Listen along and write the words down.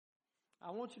I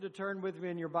want you to turn with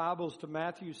me in your Bibles to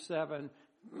Matthew 7.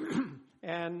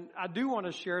 And I do want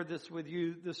to share this with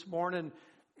you this morning.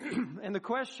 And the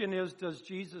question is, does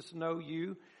Jesus know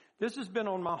you? This has been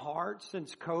on my heart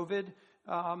since COVID.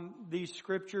 These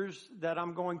scriptures that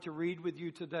I'm going to read with you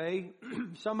today,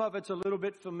 some of it's a little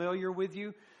bit familiar with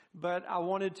you, but I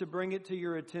wanted to bring it to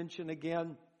your attention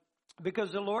again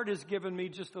because the Lord has given me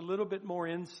just a little bit more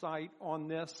insight on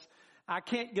this. I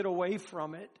can't get away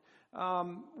from it.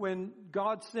 When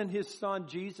God sent His Son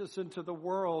Jesus into the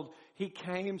world, He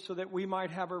came so that we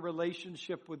might have a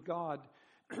relationship with God.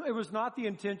 It was not the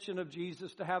intention of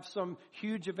Jesus to have some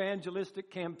huge evangelistic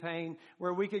campaign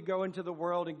where we could go into the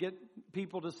world and get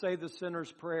people to say the sinner's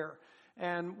prayer.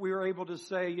 And we were able to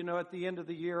say, at the end of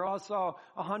the year, I saw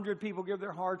 100 people give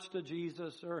their hearts to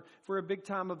Jesus. Or for a big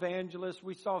time evangelist,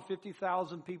 we saw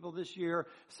 50,000 people this year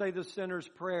say the sinner's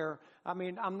prayer. I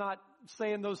mean, I'm not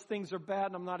saying those things are bad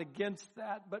and I'm not against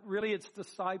that, but really it's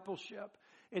discipleship.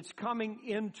 It's coming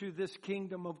into this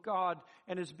kingdom of God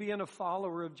and it's being a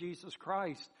follower of Jesus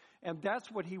Christ. And that's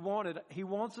what He wanted. He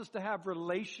wants us to have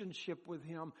relationship with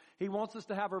Him. He wants us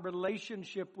to have a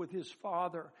relationship with His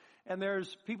Father. And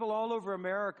there's people all over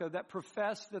America that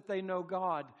profess that they know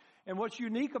God. And what's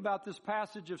unique about this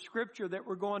passage of Scripture that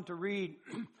we're going to read,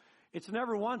 it's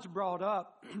never once brought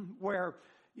up where,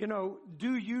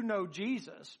 do you know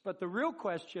Jesus? But the real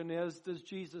question is, does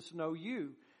Jesus know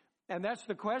you? And that's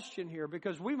the question here,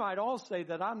 because we might all say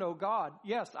that I know God.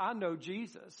 Yes, I know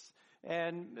Jesus.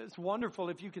 And it's wonderful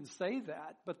if you can say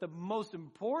that. But the most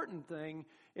important thing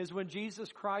is when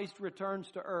Jesus Christ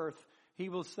returns to earth, He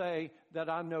will say that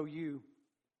I know you.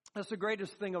 That's the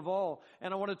greatest thing of all.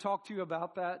 And I want to talk to you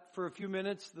about that for a few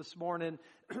minutes this morning.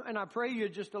 And I pray you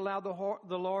just allow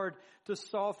the Lord to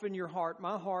soften your heart.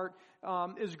 My heart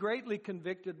is greatly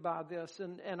convicted by this.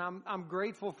 And I'm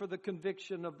grateful for the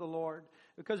conviction of the Lord,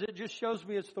 because it just shows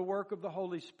me it's the work of the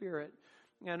Holy Spirit.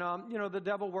 And, the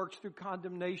devil works through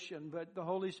condemnation, but the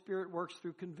Holy Spirit works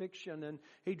through conviction, and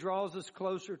He draws us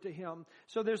closer to Him.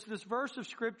 So there's this verse of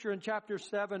Scripture in chapter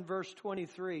 7, verse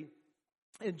 23.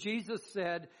 And Jesus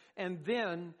said, "And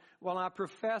then will I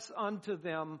profess unto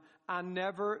them, I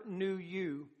never knew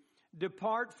you.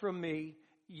 Depart from me,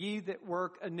 ye that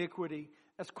work iniquity."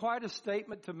 That's quite a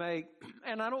statement to make.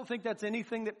 And I don't think that's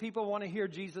anything that people want to hear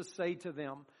Jesus say to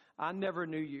them. I never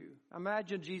knew you.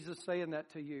 Imagine Jesus saying that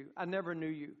to you. I never knew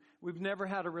you. We've never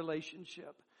had a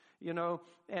relationship,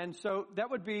 And so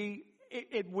that would be,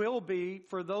 it will be,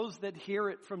 for those that hear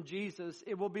it from Jesus,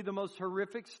 it will be the most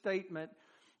horrific statement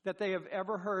that they have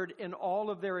ever heard in all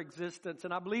of their existence.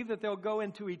 And I believe that they'll go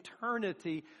into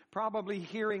eternity probably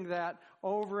hearing that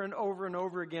over and over and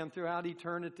over again throughout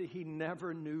eternity. He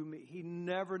never knew me. He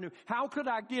never knew. How could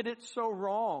I get it so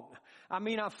wrong? I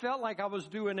mean, I felt like I was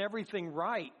doing everything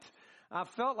right. I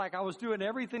felt like I was doing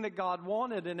everything that God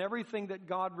wanted and everything that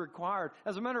God required.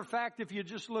 As a matter of fact, if you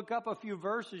just look up a few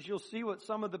verses, you'll see what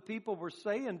some of the people were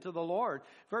saying to the Lord.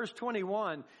 Verse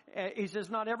 21, He says,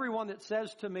 "Not everyone that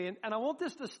says to me," and I want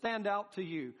this to stand out to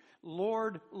you,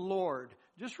 "Lord, Lord."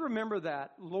 Just remember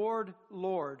that, "Lord,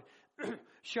 Lord,"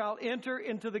 shall enter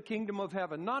into the kingdom of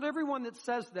heaven. Not everyone that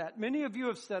says that. Many of you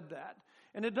have said that.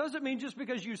 And it doesn't mean just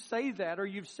because you say that or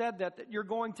you've said that you're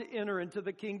going to enter into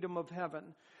the kingdom of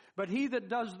heaven. But he that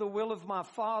does the will of my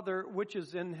Father which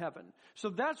is in heaven. So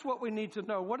that's what we need to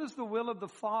know. What is the will of the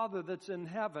Father that's in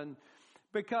heaven?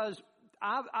 Because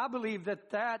I believe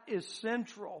that is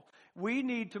central. We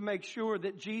need to make sure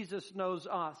that Jesus knows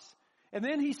us. And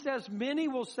then He says, "Many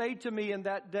will say to me in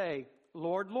that day,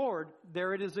 Lord, Lord,"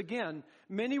 there it is again.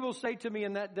 "Many will say to me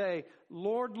in that day,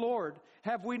 Lord, Lord,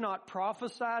 have we not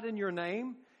prophesied in your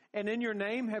name? And in your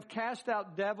name have cast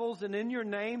out devils, and in your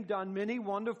name done many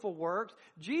wonderful works?"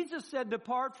 Jesus said,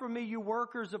 "Depart from me, you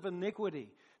workers of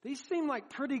iniquity." These seem like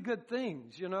pretty good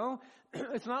things,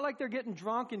 It's not like they're getting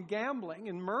drunk and gambling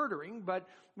and murdering, but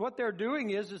what they're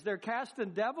doing is they're casting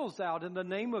devils out in the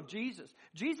name of Jesus.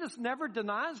 Jesus never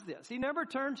denies this. He never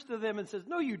turns to them and says,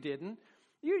 "No, you didn't.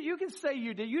 You can say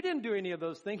you did. You didn't do any of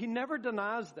those things." He never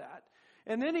denies that.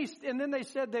 And then they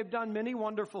said they've done many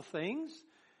wonderful things.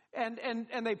 And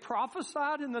they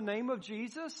prophesied in the name of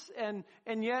Jesus, and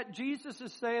yet Jesus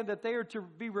is saying that they are to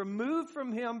be removed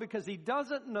from Him because He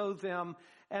doesn't know them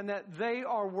and that they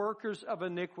are workers of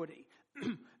iniquity.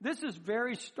 This is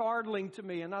very startling to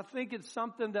me, and I think it's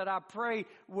something that I pray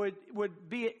would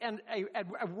be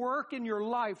a work in your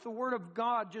life, the Word of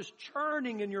God just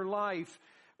churning in your life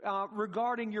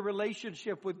regarding your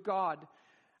relationship with God.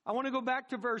 I want to go back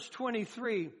to verse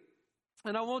 23.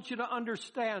 And I want you to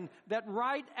understand that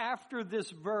right after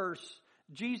this verse,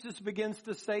 Jesus begins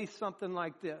to say something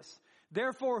like this.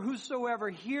 Therefore, whosoever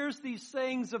hears these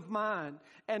sayings of mine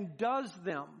and does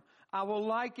them, I will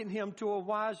liken him to a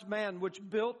wise man which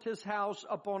built his house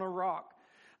upon a rock.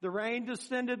 The rain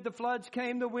descended, the floods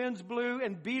came, the winds blew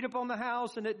and beat upon the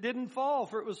house, and it didn't fall,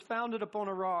 for it was founded upon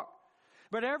a rock.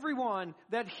 But everyone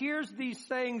that hears these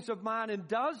sayings of mine and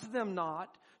does them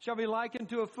not shall be likened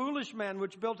to a foolish man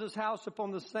which built his house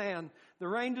upon the sand. The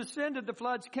rain descended, the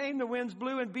floods came, the winds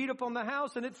blew and beat upon the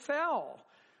house, and it fell.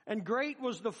 And great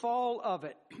was the fall of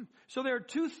it. So there are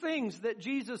two things that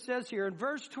Jesus says here. In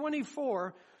verse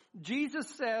 24, Jesus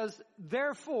says,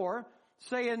 therefore,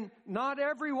 saying, not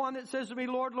everyone that says to me,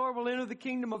 Lord, Lord, will enter the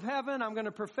kingdom of heaven. I'm going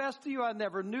to profess to you, I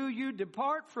never knew you.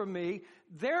 Depart from me.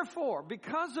 Therefore,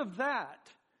 because of that,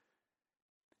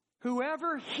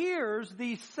 whoever hears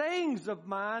these sayings of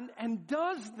mine and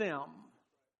does them,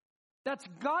 that's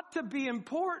got to be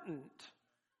important.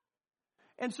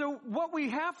 And so what we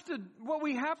have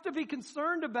to be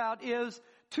concerned about is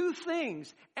two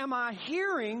things. Am I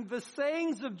hearing the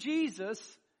sayings of Jesus,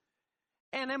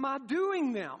 and am I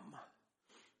doing them?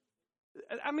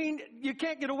 I mean, you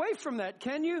can't get away from that,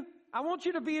 can you? I want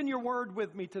you to be in your word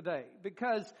with me today,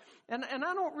 because, and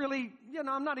I don't really,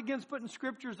 I'm not against putting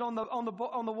scriptures on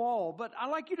the wall, but I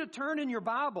like you to turn in your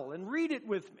Bible and read it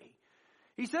with me.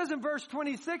 He says in verse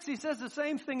 26, he says the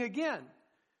same thing again.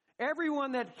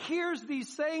 Everyone that hears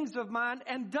these sayings of mine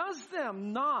and does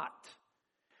them not.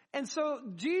 And so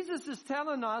Jesus is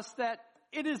telling us that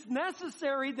it is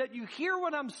necessary that you hear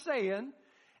what I'm saying,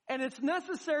 and it's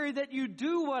necessary that you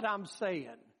do what I'm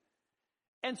saying.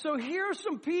 And so here are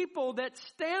some people that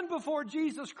stand before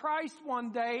Jesus Christ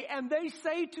one day, and they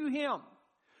say to him,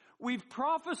 we've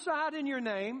prophesied in your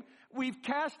name. We've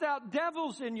cast out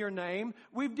devils in your name.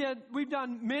 We've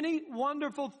done many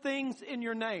wonderful things in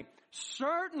your name.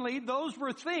 Certainly those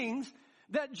were things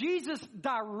that Jesus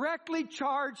directly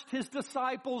charged his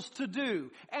disciples to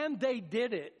do, and they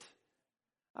did it.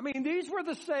 I mean, these were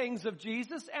the sayings of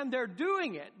Jesus, and they're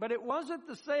doing it, but it wasn't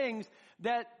the sayings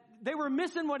that they were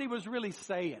missing what he was really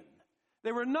saying.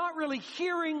 They were not really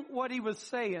hearing what he was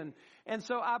saying. And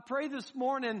so I pray this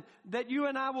morning that you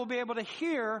and I will be able to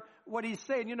hear what he's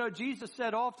saying. You know, Jesus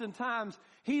said oftentimes,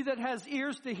 he that has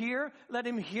ears to hear, let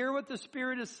him hear what the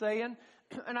Spirit is saying.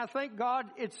 And I thank God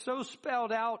it's so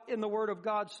spelled out in the Word of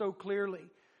God so clearly.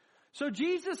 So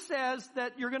Jesus says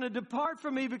that you're going to depart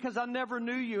from me because I never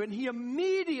knew you. And he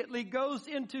immediately goes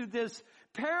into this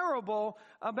parable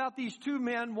about these two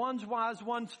men. One's wise,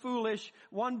 one's foolish.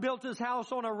 One built his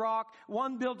house on a rock.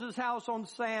 One built his house on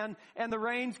sand. And the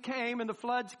rains came and the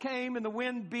floods came and the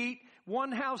wind beat.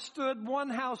 One house stood, one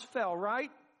house fell,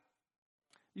 right?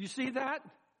 You see that?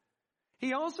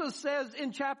 He also says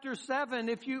in chapter 7,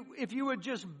 if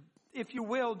you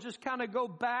will, just kind of go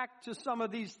back to some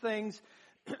of these things.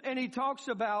 And he talks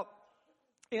about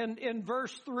in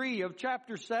verse 3 of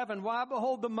chapter 7, why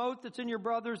behold the mote that's in your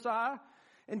brother's eye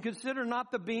and consider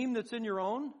not the beam that's in your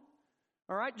own?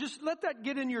 All right, just let that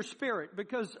get in your spirit,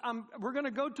 because we're going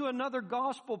to go to another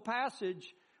gospel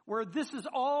passage where this is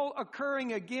all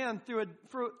occurring again through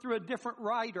a different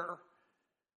writer.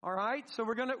 All right, so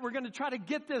we're going to try to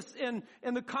get this in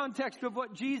the context of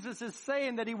what Jesus is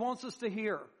saying that he wants us to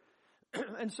hear.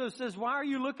 And so it says, why are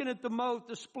you looking at the mote,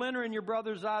 the splinter in your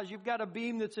brother's eyes? You've got a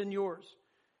beam that's in yours.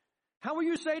 How will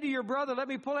you say to your brother, let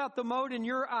me pull out the mote in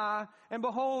your eye, and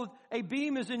behold, a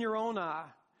beam is in your own eye?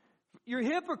 You're a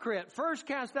hypocrite. First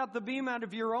cast out the beam out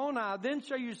of your own eye, then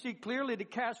shall you see clearly to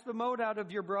cast the mote out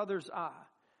of your brother's eye.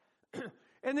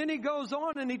 And then he goes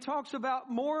on and he talks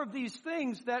about more of these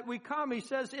things that we come. He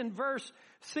says in verse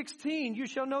 16, you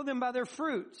shall know them by their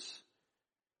fruits.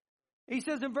 He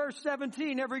says in verse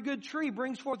 17, every good tree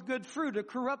brings forth good fruit. A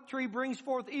corrupt tree brings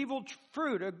forth evil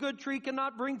fruit. A good tree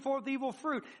cannot bring forth evil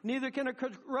fruit. Neither can a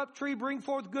corrupt tree bring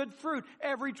forth good fruit.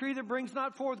 Every tree that brings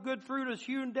not forth good fruit is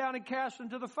hewn down and cast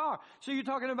into the fire. So you're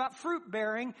talking about fruit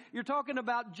bearing. You're talking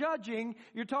about judging.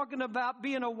 You're talking about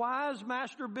being a wise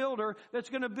master builder that's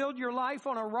going to build your life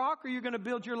on a rock, or you're going to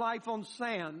build your life on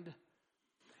sand.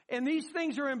 And these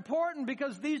things are important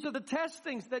because these are the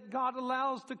testings that God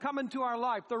allows to come into our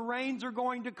life. The rains are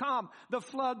going to come. The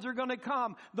floods are going to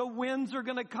come. The winds are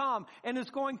going to come. And it's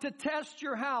going to test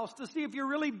your house to see if you're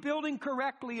really building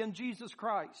correctly in Jesus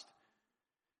Christ.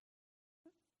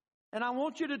 And I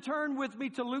want you to turn with me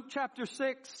to Luke chapter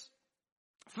 6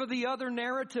 for the other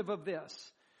narrative of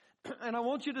this. And I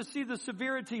want you to see the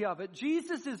severity of it.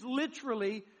 Jesus is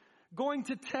literally going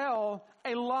to tell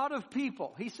a lot of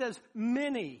people. He says,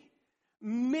 many,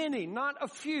 not a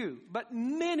few, but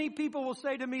many people will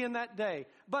say to me in that day,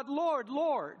 but Lord,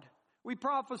 Lord, we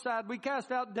prophesied, we cast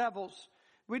out devils,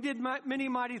 We did many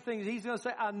mighty things. He's going to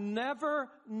say, I never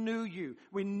knew you.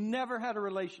 We never had a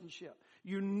relationship.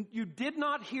 You did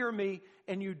not hear me,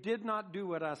 and you did not do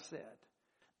what I said.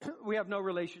 We have no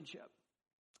relationship.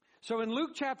 So in Luke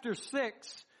chapter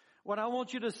 6, what I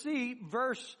want you to see,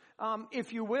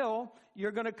 if you will,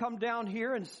 you're going to come down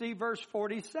here and see verse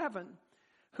 47.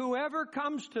 Whoever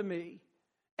comes to me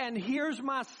and hears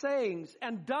my sayings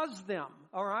and does them,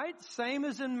 all right? Same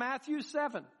as in Matthew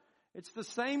 7. It's the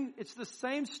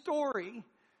same story.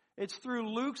 It's through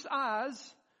Luke's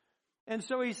eyes. And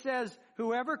so he says,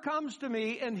 whoever comes to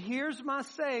me and hears my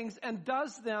sayings and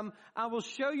does them, I will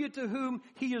show you to whom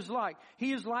he is like.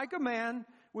 He is like a man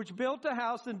which built a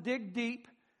house and digged deep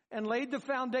and laid the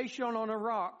foundation on a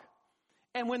rock.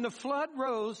 And when the flood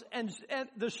rose and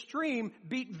the stream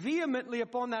beat vehemently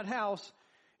upon that house,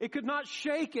 it could not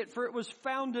shake it, for it was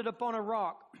founded upon a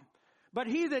rock. But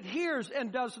he that hears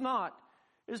and does not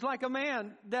is like a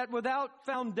man that without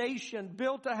foundation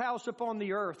built a house upon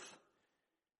the earth,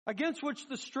 against which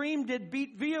the stream did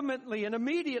beat vehemently, and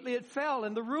immediately it fell,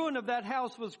 and the ruin of that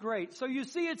house was great. So you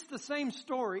see, it's the same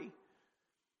story.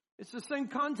 It's the same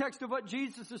context of what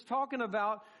Jesus is talking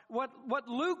about. What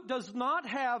Luke does not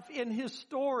have in his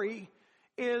story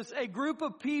is a group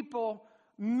of people,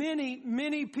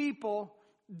 many people,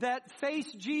 that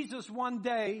face Jesus one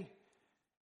day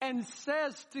and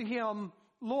says to him,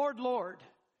 Lord, Lord.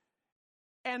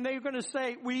 And they're going to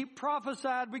say, we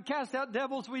prophesied, we cast out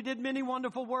devils, we did many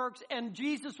wonderful works. And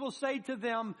Jesus will say to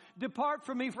them, depart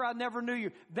from me, for I never knew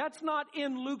you. That's not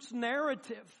in Luke's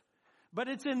narrative, but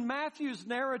it's in Matthew's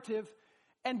narrative.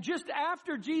 And just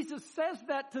after Jesus says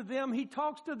that to them, he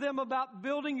talks to them about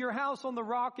building your house on the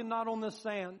rock and not on the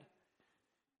sand.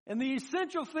 And the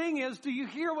essential thing is, do you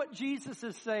hear what Jesus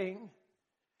is saying?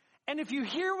 And if you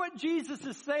hear what Jesus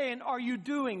is saying, are you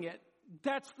doing it?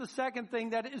 That's the second thing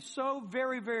that is so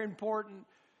very, very important.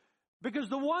 Because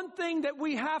the one thing that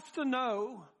we have to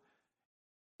know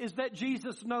is that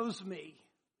Jesus knows me.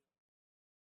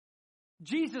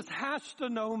 Jesus has to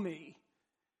know me.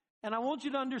 And I want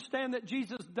you to understand that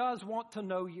Jesus does want to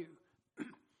know you.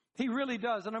 He really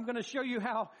does. And I'm going to show you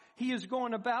how he is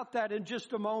going about that in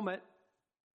just a moment.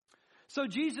 So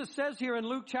Jesus says here in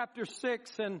Luke chapter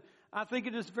 6, and I think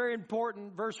it is very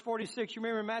important, verse 46. You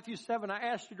remember Matthew 7,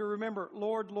 I asked you to remember,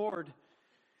 Lord, Lord.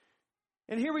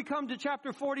 And here we come to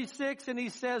chapter 46, and he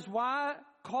says, why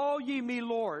call ye me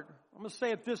Lord? I'm going to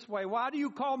say it this way. Why do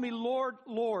you call me Lord,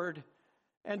 Lord,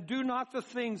 and do not the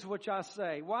things which I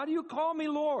say? Why do you call me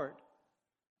Lord,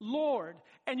 Lord,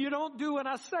 and you don't do what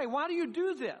I say? Why do you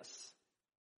do this?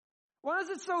 Why is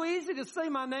it so easy to say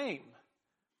my name?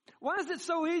 Why is it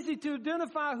so easy to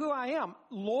identify who I am?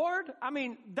 Lord? I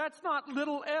mean, that's not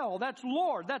little L. That's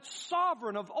Lord. That's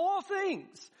sovereign of all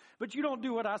things. But you don't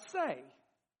do what I say.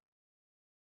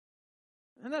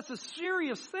 And that's a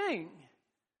serious thing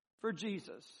for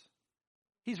Jesus.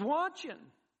 He's watching.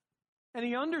 And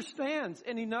he understands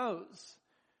and he knows.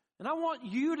 And I want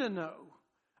you to know.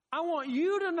 I want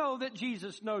you to know that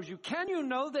Jesus knows you. Can you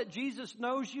know that Jesus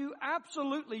knows you?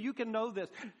 Absolutely, you can know this.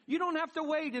 You don't have to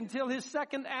wait until his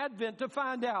second advent to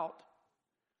find out.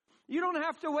 You don't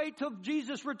have to wait till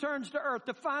Jesus returns to earth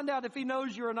to find out if he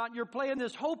knows you or not. You're playing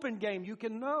this hoping game. You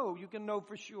can know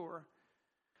for sure.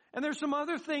 And there's some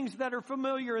other things that are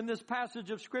familiar in this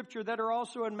passage of Scripture that are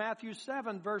also in Matthew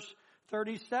 7, verse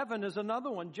 37 is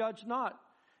another one. Judge not,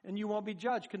 and you won't be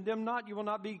judged. Condemn not, you will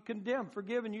not be condemned.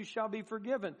 Forgive, and you shall be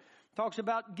forgiven. Talks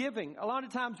about giving. A lot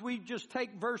of times we just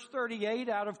take verse 38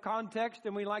 out of context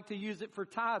and we like to use it for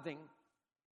tithing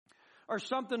or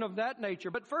something of that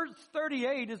nature. But verse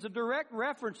 38 is a direct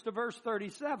reference to verse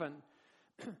 37.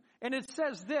 And it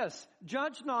says this,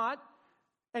 judge not,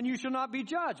 and you shall not be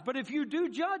judged. But if you do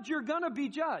judge, you're going to be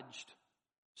judged.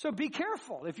 So be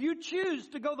careful. If you choose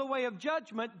to go the way of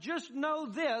judgment, just know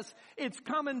this, it's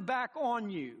coming back on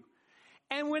you.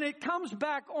 And when it comes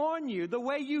back on you, the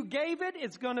way you gave it,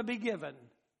 it's going to be given.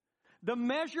 The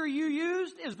measure you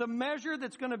used is the measure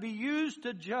that's going to be used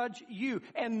to judge you.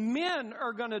 And men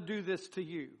are going to do this to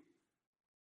you.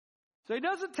 So he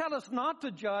doesn't tell us not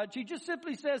to judge. He just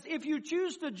simply says, if you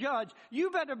choose to judge,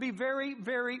 you better be very,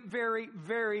 very, very,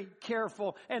 very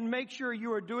careful and make sure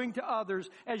you are doing to others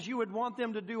as you would want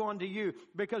them to do unto you.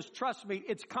 Because trust me,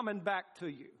 it's coming back to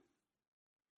you.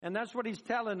 And that's what he's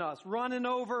telling us. Running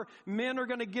over, men are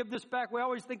going to give this back. We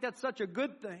always think that's such a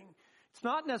good thing. It's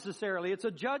not necessarily. It's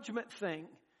a judgment thing.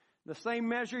 The same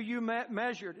measure you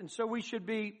measured. And so we should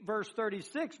be, verse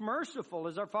 36, merciful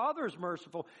as our Father is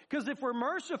merciful. Because if we're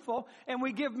merciful and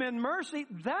we give men mercy,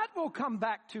 that will come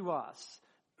back to us.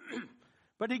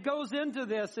 But he goes into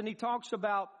this and he talks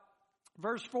about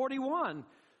verse 41.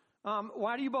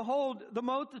 Why do you behold the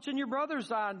mote that's in your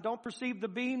brother's eye and don't perceive the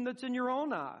beam that's in your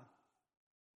own eye?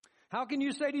 How can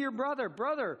you say to your brother,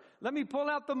 brother, let me pull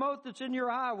out the mote that's in your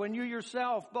eye when you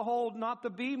yourself behold not the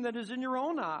beam that is in your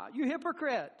own eye? You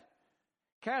hypocrite.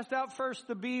 Cast out first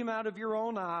the beam out of your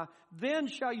own eye, then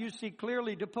shall you see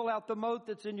clearly to pull out the mote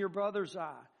that's in your brother's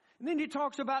eye. And then he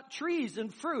talks about trees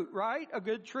and fruit, right? A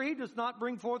good tree does not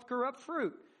bring forth corrupt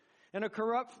fruit. And a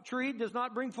corrupt tree does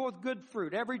not bring forth good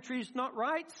fruit. Every tree's not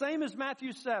right. Same as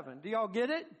Matthew 7. Do y'all get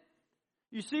it?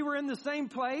 You see we're in the same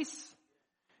place.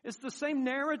 It's the same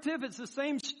narrative. It's the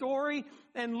same story.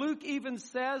 And Luke even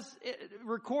says,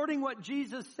 recording what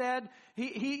Jesus said,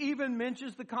 he even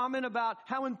mentions the comment about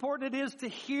how important it is to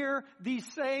hear these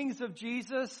sayings of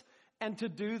Jesus and to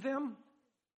do them.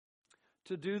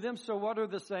 To do them. So what are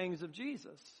the sayings of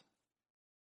Jesus?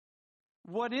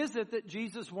 What is it that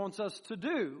Jesus wants us to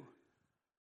do?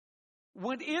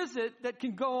 What is it that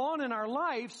can go on in our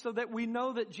life so that we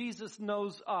know that Jesus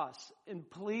knows us? And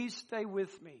please stay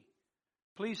with me.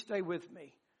 Please stay with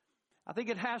me. I think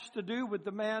it has to do with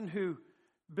the man who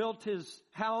built his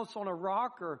house on a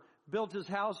rock or built his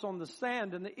house on the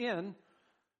sand in the inn.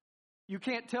 You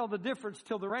can't tell the difference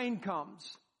till the rain comes.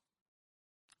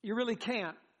 You really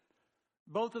can't.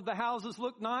 Both of the houses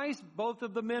look nice. Both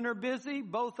of the men are busy.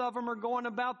 Both of them are going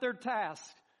about their task.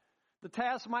 The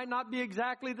task might not be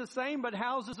exactly the same, but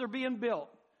houses are being built.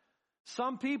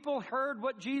 Some people heard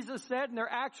what Jesus said and they're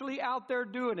actually out there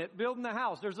doing it, building the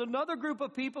house. There's another group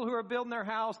of people who are building their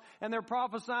house and they're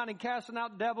prophesying and casting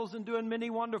out devils and doing many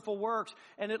wonderful works.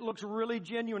 And it looks really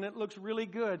genuine. It looks really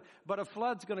good. But a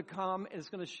flood's going to come and it's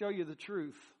going to show you the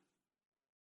truth.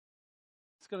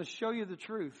 It's going to show you the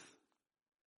truth.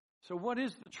 So what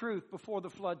is the truth before the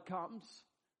flood comes?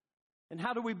 And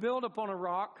how do we build upon a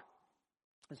rock?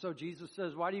 And so Jesus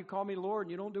says, why do you call me Lord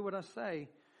and you don't do what I say?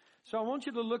 So I want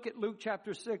you to look at Luke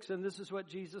chapter 6, and this is what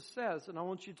Jesus says. And I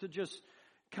want you to just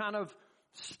kind of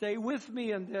stay with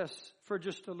me in this for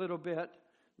just a little bit.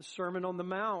 The Sermon on the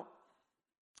Mount.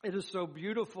 It is so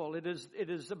beautiful. It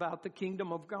is about the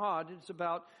kingdom of God. It's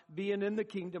about being in the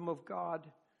kingdom of God.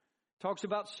 Talks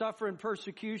about suffering,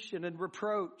 persecution, and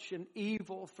reproach and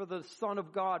evil for the Son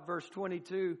of God, verse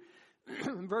 22.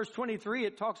 Verse 23,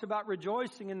 it talks about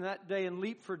rejoicing in that day and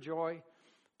leap for joy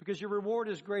because your reward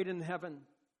is great in heaven.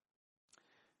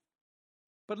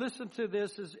 But listen to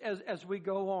this as we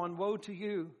go on. Woe to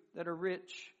you that are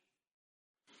rich,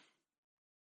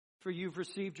 for you've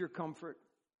received your comfort.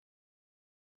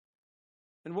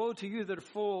 And woe to you that are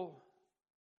full,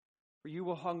 for you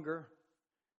will hunger.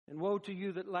 And woe to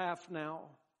you that laugh now,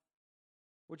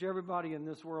 which everybody in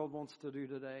this world wants to do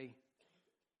today.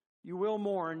 You will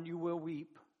mourn, you will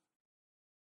weep.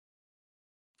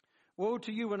 Woe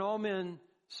to you when all men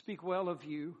speak well of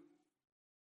you.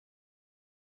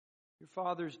 Your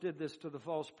fathers did this to the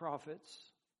false prophets.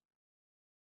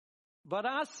 But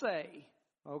I say,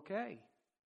 okay,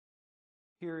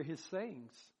 here are his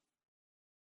sayings.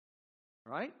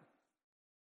 Right?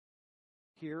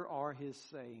 Here are his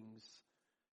sayings.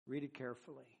 Read it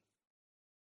carefully.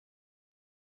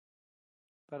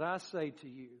 But I say to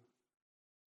you,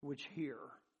 which hear,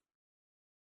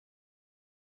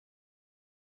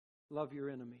 love your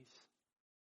enemies.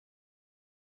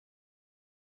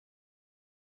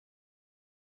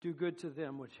 Do good to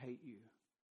them which hate you.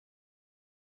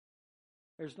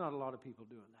 There's not a lot of people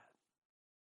doing that.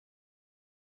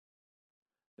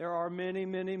 There are many,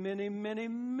 many, many, many,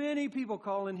 many people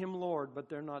calling him Lord, but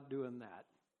they're not doing that.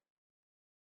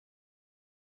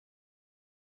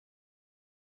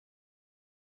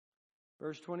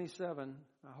 Verse 27,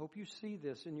 I hope you see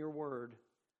this in your word.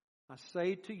 I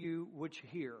say to you which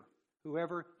hear,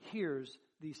 whoever hears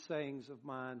these sayings of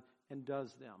mine and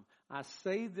does them. I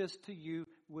say this to you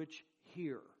which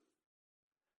hear.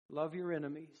 Love your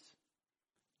enemies.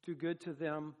 Do good to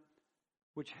them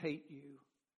which hate you.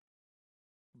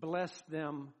 Bless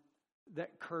them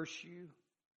that curse you.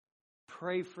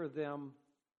 Pray for them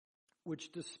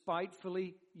which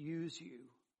despitefully use you.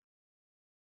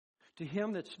 To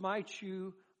him that smites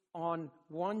you on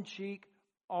one cheek,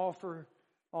 offer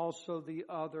also the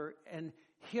other. And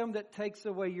him that takes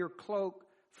away your cloak,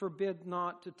 forbid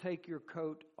not to take your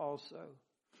coat also.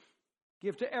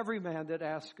 Give to every man that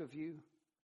asks of you.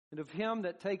 And of him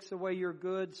that takes away your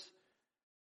goods,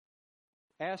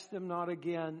 ask them not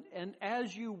again. And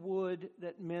as you would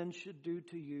that men should do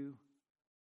to you,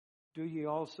 do ye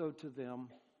also to them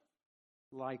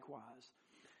likewise.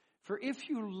 For if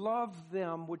you love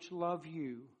them which love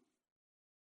you,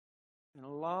 and a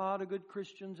lot of good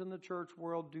Christians in the church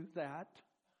world do that,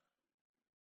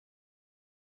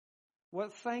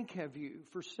 what thank have you?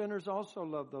 For sinners also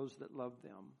love those that love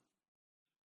them.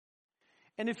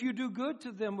 And if you do good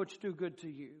to them which do good to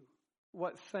you,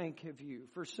 what thank have you?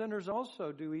 For sinners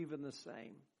also do even the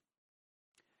same.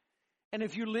 And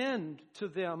if you lend to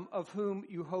them of whom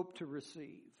you hope to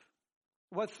receive,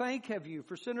 what thank have you?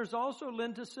 For sinners also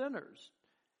lend to sinners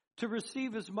to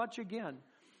receive as much again.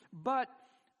 But,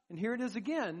 and here it is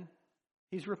again,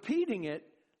 he's repeating it,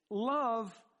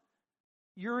 love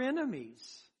your enemies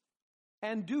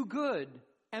and do good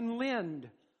and lend,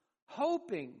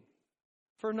 hoping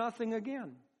for nothing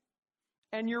again.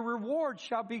 And your reward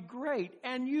shall be great,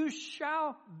 and you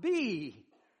shall be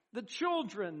the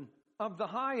children of the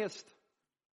highest.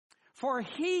 For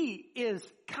he is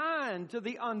kind to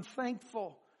the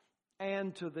unthankful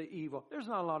and to the evil. There's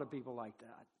not a lot of people like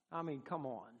that. I mean, come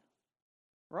on.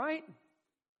 Right?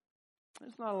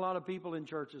 There's not a lot of people in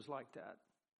churches like that.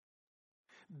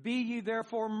 Be ye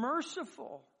therefore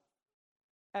merciful,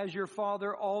 as your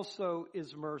Father also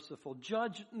is merciful.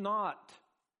 Judge not,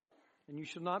 and you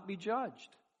shall not be judged.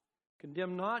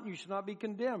 Condemn not, and you shall not be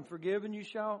condemned. Forgive, and you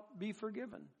shall be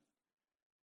forgiven.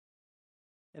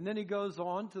 And then he goes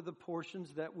on to the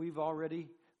portions that we've already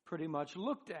pretty much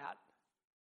looked at.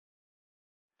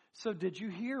 So did you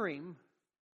hear him?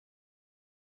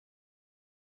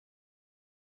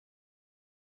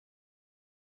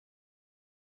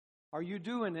 Are you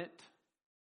doing it?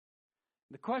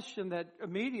 The question that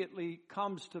immediately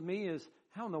comes to me is,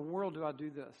 how in the world do I do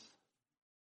this?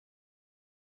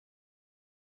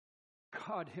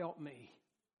 God help me.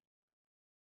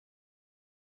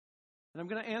 And I'm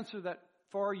going to answer that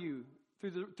for you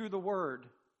through the Word,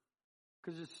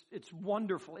 because it's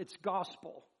wonderful. It's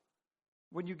gospel.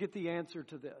 When you get the answer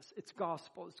to this, it's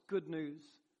gospel. It's good news.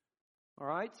 All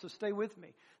right, so stay with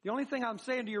me. The only thing I'm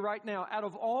saying to you right now, out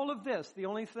of all of this, the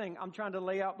only thing I'm trying to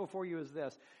lay out before you is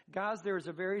this. Guys, there is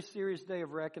a very serious day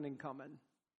of reckoning coming.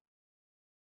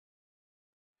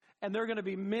 And there are going to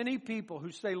be many people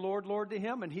who say, Lord, Lord, to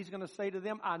him, and he's going to say to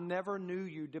them, I never knew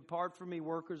you. Depart from me,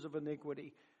 workers of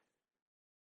iniquity.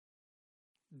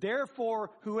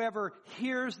 Therefore, whoever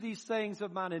hears these sayings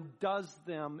of mine and does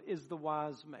them is the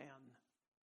wise man.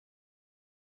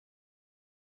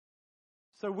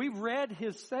 So we've read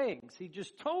his sayings. He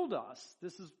just told us,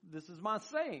 this is my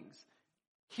sayings.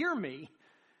 Hear me.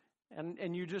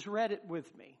 And you just read it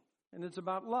with me. And it's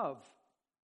about love.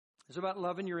 It's about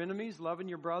loving your enemies, loving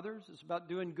your brothers. It's about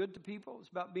doing good to people. It's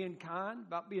about being kind,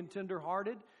 about being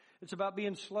tenderhearted. It's about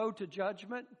being slow to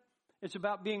judgment. It's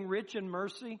about being rich in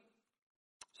mercy.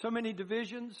 So many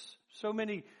divisions, so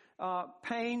many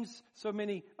pains, so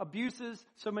many abuses,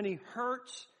 so many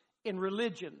hurts in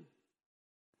religion.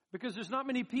 Because there's not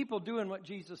many people doing what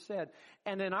Jesus said.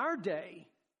 And in our day,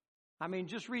 I mean,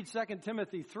 just read 2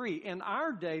 Timothy 3. In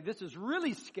our day, this is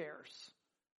really scarce.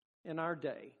 In our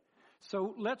day.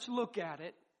 So let's look at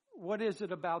it. What is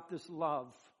it about this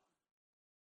love?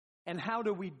 And how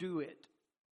do we do it?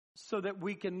 So that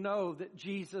we can know that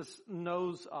Jesus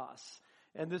knows us.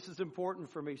 And this is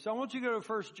important for me. So I want you to go to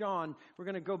 1 John. We're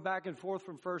going to go back and forth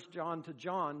from 1 John to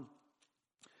John.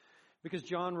 Because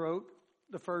John wrote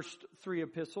the first 3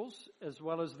 epistles as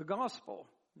well as the gospel.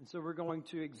 And so we're going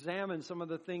to examine some of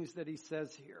the things that he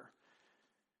says here.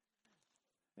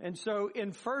 And so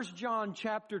in 1 John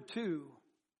chapter 2,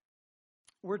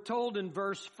 we're told in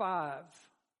verse 5,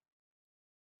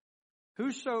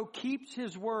 whoso keeps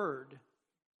his word.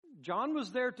 John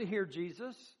was there to hear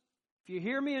Jesus. If you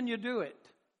hear me and you do it,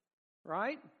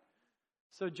 right?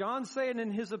 So John's saying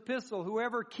in his epistle,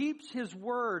 whoever keeps his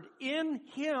word, in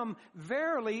him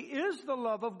verily is the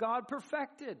love of God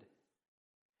perfected.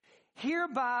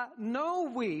 Hereby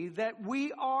know we that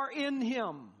we are in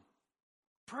him.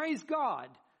 Praise God.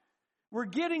 We're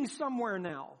getting somewhere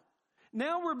now.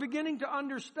 Now we're beginning to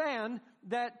understand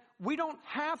that we don't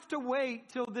have to wait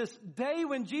till this day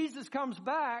when Jesus comes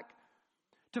back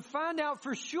to find out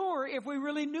for sure if we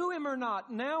really knew him or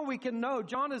not. Now we can know.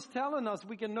 John is telling us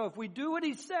we can know. If we do what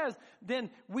he says, then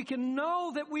we can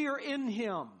know that we are in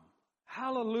him.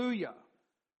 Hallelujah.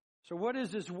 So what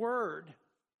is his word?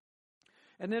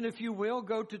 And then if you will,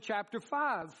 go to chapter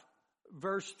 5,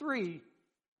 verse 3.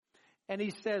 And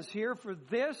he says here, for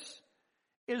this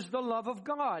is the love of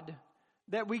God,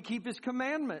 that we keep his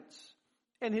commandments.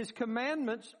 And his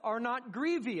commandments are not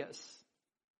grievous.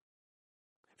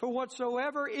 For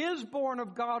whatsoever is born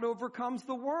of God overcomes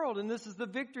the world. And this is the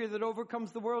victory that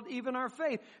overcomes the world, even our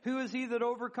faith. Who is he that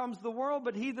overcomes the world?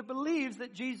 But he that believes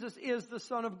that Jesus is the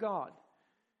Son of God.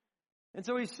 And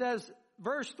so he says,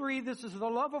 verse 3, this is the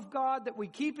love of God, that we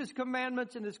keep his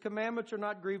commandments, and his commandments are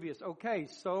not grievous. Okay,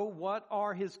 so what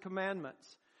are his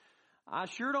commandments? I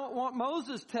sure don't want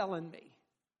Moses telling me.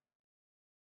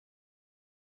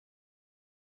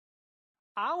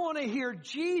 I want to hear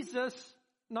Jesus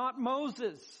not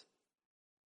Moses.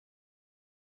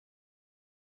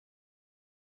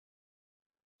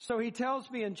 So he tells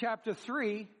me in chapter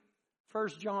 3, 1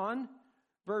 John,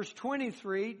 verse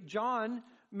 23, John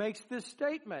makes this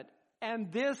statement.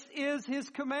 And this is his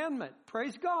commandment.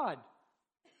 Praise God.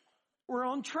 We're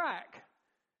on track.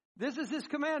 This is his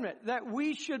commandment, that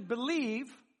we should believe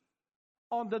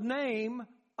on the name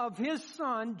of his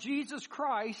Son, Jesus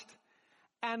Christ,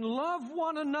 and love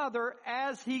one another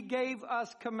as he gave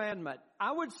us commandment.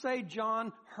 I would say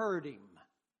John heard him.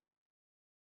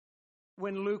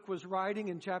 When Luke was writing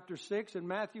in chapter 6 and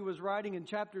Matthew was writing in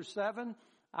chapter 7,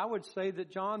 I would say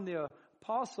that John the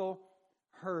apostle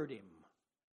heard him.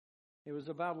 It was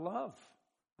about love.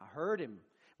 I heard him.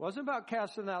 It wasn't about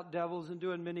casting out devils and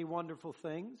doing many wonderful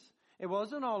things. It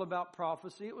wasn't all about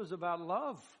prophecy. It was about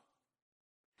love.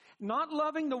 Not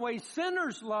loving the way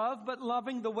sinners love, but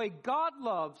loving the way God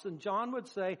loves. And John would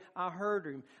say, I heard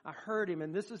him. I heard him.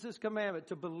 And this is his commandment,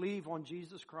 to believe on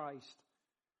Jesus Christ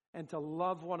and to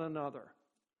love one another.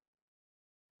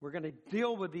 We're going to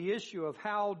deal with the issue of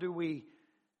how do we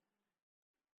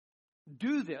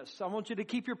do this. I want you to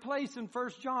keep your place in 1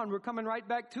 John. We're coming right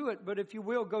back to it. But if you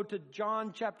will, go to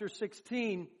John chapter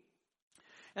 16.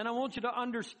 And I want you to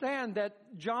understand that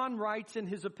John writes in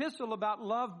his epistle about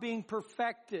love being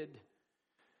perfected.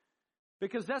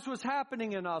 Because that's what's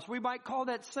happening in us. We might call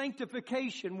that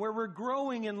sanctification, where we're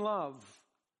growing in love.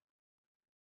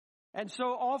 And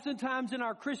so oftentimes in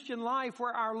our Christian life,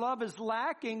 where our love is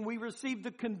lacking, we receive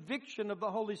the conviction of the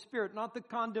Holy Spirit, not the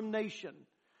condemnation,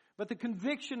 but the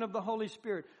conviction of the Holy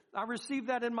Spirit. I received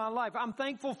that in my life. I'm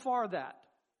thankful for that.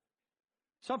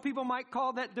 Some people might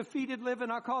call that defeated living.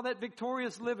 I call that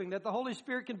victorious living, that the Holy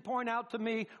Spirit can point out to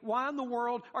me, why in the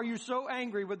world are you so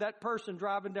angry with that person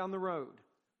driving down the road?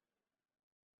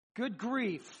 Good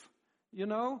grief, you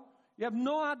know? You have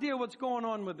no idea what's going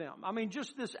on with them. I mean,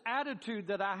 just this attitude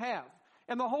that I have.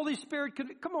 And the Holy Spirit,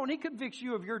 He convicts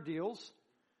you of your deals,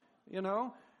 you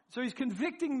know? So He's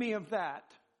convicting me of that.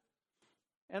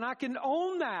 And I can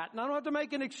own that, and I don't have to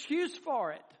make an excuse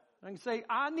for it. I can say,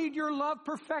 I need your love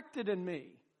perfected in me.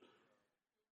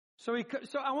 So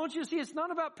I want you to see, it's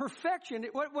not about perfection.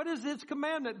 What is His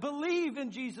commandment? Believe in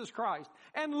Jesus Christ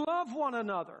and love one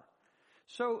another.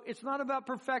 So it's not about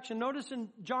perfection. Notice in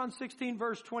John 16,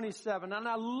 verse 27, and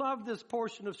I love this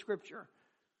portion of Scripture.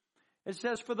 It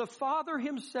says, for the Father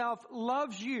Himself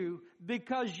loves you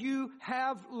because you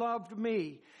have loved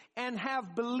me and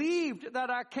have believed that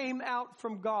I came out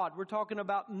from God. We're talking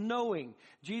about knowing.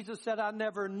 Jesus said, I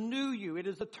never knew you. It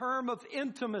is a term of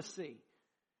intimacy.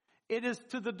 It is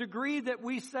to the degree that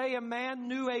we say a man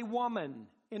knew a woman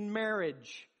in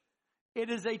marriage. It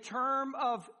is a term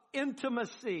of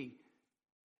intimacy.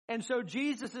 And so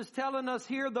Jesus is telling us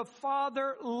here, the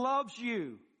Father loves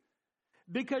you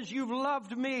because you've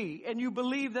loved me and you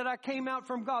believe that I came out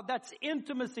from God. That's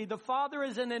intimacy. The Father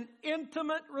is in an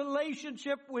intimate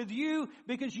relationship with you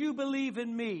because you believe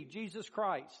in me, Jesus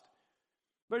Christ.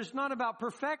 But it's not about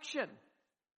perfection,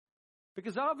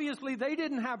 because obviously they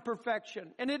didn't have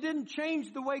perfection, and it didn't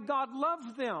change the way God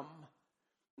loved them,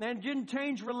 and it didn't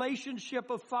change relationship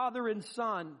of father and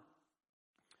son.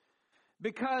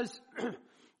 Because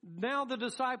now the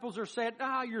disciples are saying,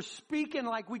 you're speaking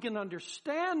like we can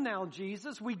understand now,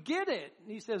 Jesus. We get it.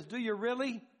 And He says, do you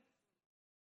really?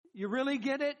 You really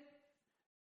get it?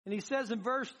 And He says in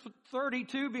verse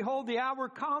 32, behold, the hour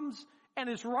comes, and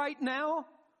it's right now.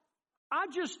 I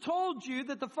just told you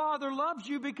that the Father loves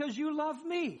you because you love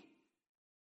me.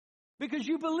 Because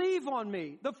you believe on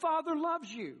me. The Father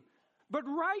loves you. But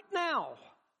right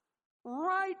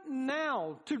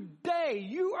now, today,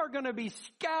 you are going to be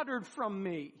scattered from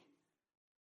me.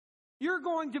 You're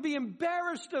going to be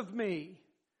embarrassed of me.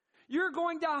 You're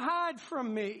going to hide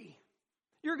from me.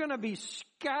 You're going to be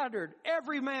scattered,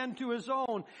 every man to his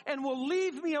own, and will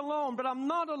leave me alone. But I'm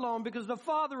not alone because the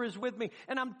Father is with me.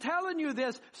 And I'm telling you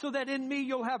this so that in me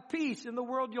you'll have peace. In the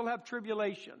world you'll have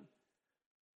tribulation.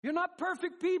 You're not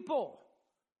perfect people,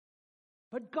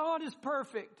 but God is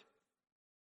perfect.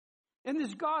 And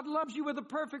this God loves you with a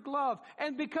perfect love.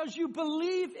 And because you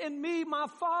believe in me, my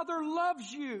Father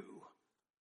loves you.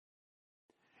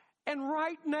 And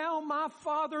right now, my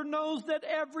Father knows that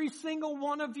every single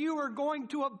one of you are going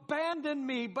to abandon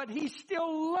me, but He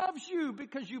still loves you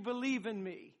because you believe in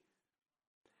me.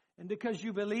 And because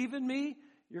you believe in me,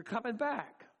 you're coming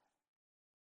back.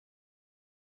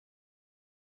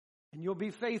 And you'll be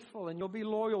faithful and you'll be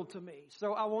loyal to me.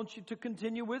 So I want you to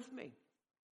continue with me.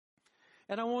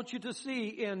 And I want you to see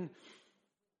in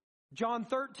John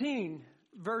 13,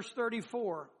 verse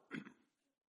 34,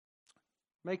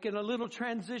 making a little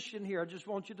transition here. I just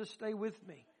want you to stay with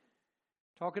me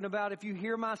Talking about if you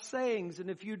hear my sayings and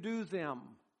if you do them,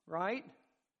 right?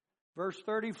 Verse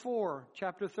 34,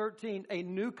 chapter 13, a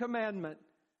new commandment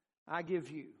I give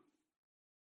you.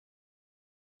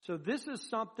 So this is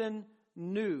something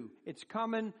new. It's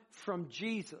coming from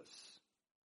Jesus.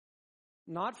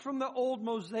 Not from the old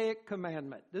Mosaic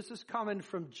commandment. This is coming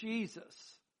from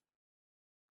Jesus.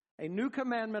 A new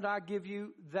commandment I give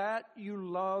you, that you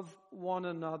love one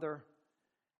another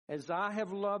as I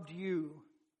have loved you,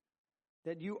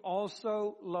 that you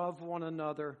also love one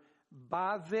another.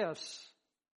 By this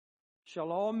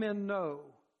shall all men know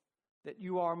that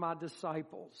you are my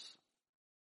disciples,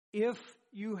 if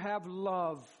you have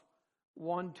love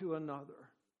one to another.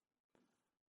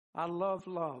 I love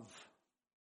love.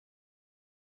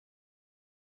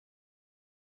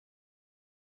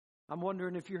 I'm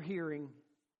wondering if you're hearing.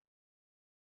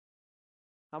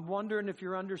 I'm wondering if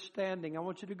you're understanding. I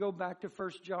want you to go back to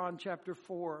 1 John chapter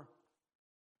 4.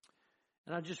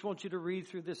 And I just want you to read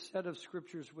through this set of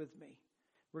scriptures with me.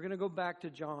 We're going to go back to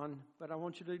John, but I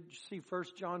want you to see 1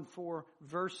 John 4,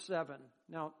 verse 7.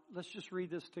 Now, let's just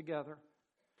read this together.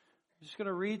 I'm just going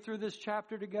to read through this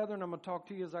chapter together, and I'm going to talk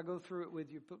to you as I go through it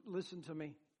with you. But listen to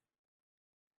me.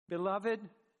 Beloved,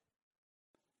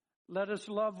 let us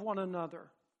love one another,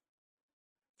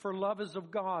 for love is of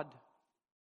God.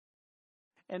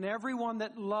 And everyone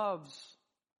that loves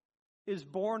is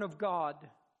born of God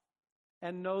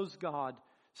and knows God.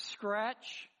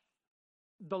 Scratch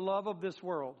the love of this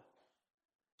world.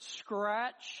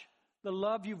 Scratch the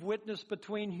love you've witnessed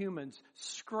between humans.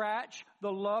 Scratch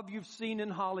the love you've seen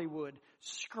in Hollywood.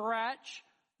 Scratch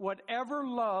whatever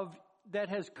love that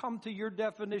has come to your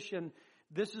definition.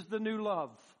 This is the new love.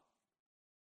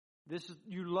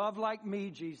 You love like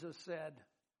me, Jesus said.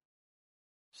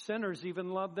 Sinners even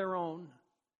love their own.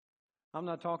 I'm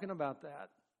not talking about that.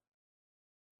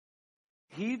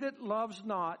 He that loves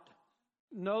not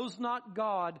knows not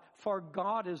God, for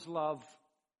God is love.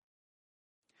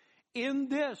 In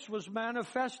this was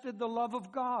manifested the love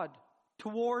of God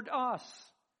toward us,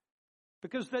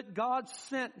 because that God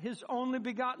sent His only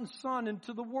begotten Son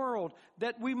into the world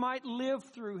that we might live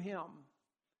through Him.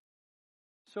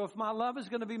 So if my love is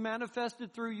going to be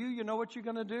manifested through you, you know what you're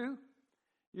going to do?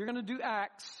 You're going to do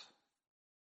acts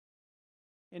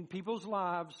in people's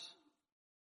lives,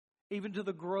 even to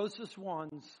the grossest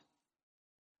ones,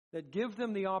 that give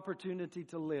them the opportunity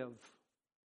to live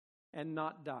and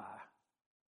not die.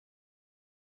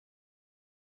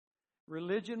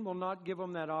 Religion will not give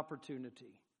them that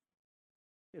opportunity.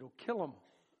 It'll kill them.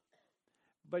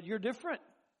 But you're different,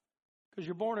 because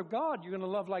you're born of God. You're going to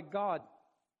love like God.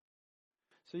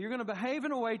 So you're going to behave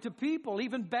in a way to people,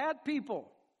 even bad people,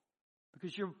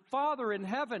 because your Father in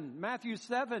heaven, Matthew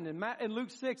 7 and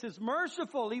Luke 6, is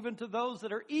merciful even to those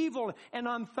that are evil and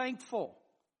unthankful.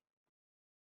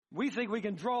 We think we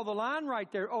can draw the line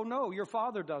right there. Oh no, your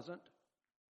Father doesn't.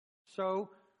 So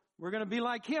we're going to be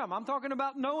like Him. I'm talking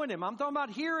about knowing Him. I'm talking about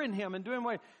hearing Him and doing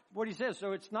what He says.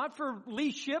 So it's not for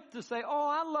Lee Shipp to say, oh,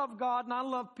 I love God and I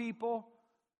love people.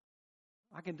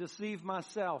 I can deceive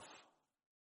myself.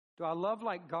 Do I love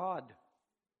like God?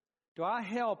 Do I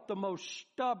help the most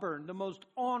stubborn, the most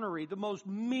ornery, the most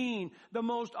mean, the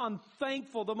most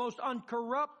unthankful, the most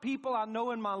uncorrupt people I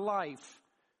know in my life?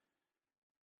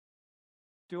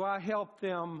 Do I help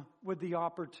them with the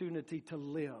opportunity to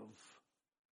live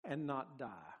and not die?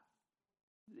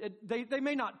 They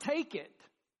may not take it,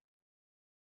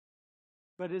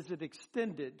 but is it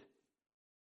extended?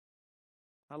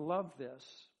 I love this.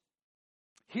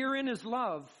 Herein is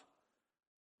love.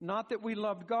 Not that we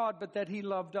loved God, but that He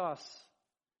loved us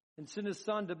and sent His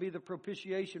Son to be the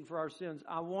propitiation for our sins.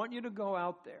 I want you to go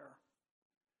out there,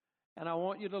 and I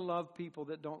want you to love people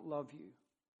that don't love you.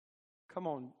 Come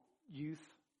on, youth.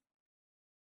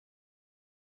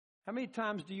 How many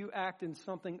times do you act in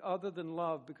something other than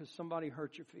love because somebody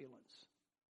hurt your feelings?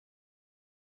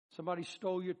 Somebody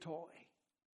stole your toy,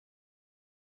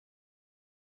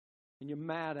 and you're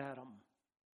mad at them.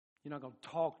 You're not going to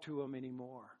talk to them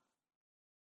anymore.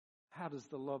 How does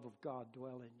the love of God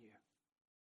dwell in you?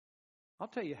 I'll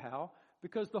tell you how.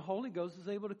 Because the Holy Ghost is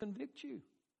able to convict you.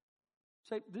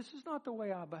 Say, this is not the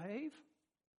way I behave.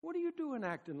 What are you doing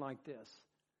acting like this?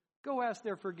 Go ask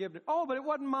their forgiveness. Oh, but it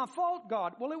wasn't my fault,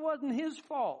 God. Well, it wasn't His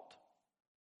fault.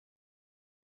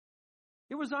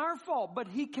 It was our fault, but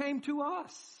He came to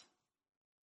us.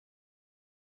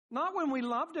 Not when we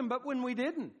loved Him, but when we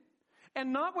didn't.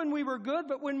 And not when we were good,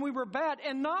 but when we were bad.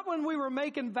 And not when we were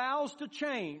making vows to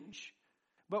change,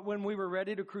 but when we were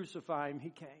ready to crucify Him, He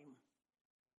came.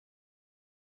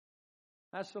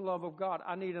 That's the love of God.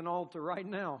 I need an altar right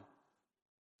now.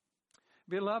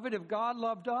 Beloved, if God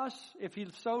loved us, if He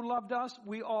so loved us,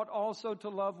 we ought also to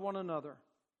love one another.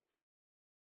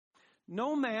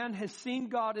 No man has seen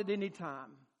God at any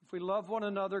time. If we love one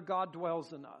another, God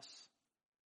dwells in us,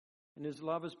 and His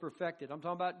love is perfected. I'm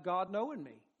talking about God knowing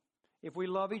me. If we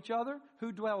love each other,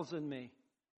 who dwells in me?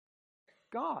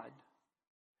 God.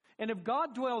 And if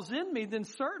God dwells in me, then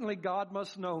certainly God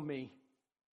must know me.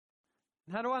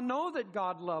 And how do I know that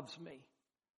God loves me?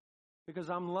 Because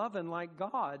I'm loving like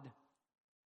God.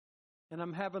 And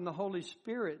I'm having the Holy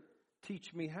Spirit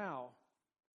teach me how.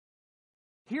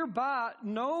 Hereby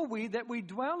know we that we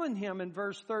dwell in Him, in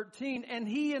verse 13, and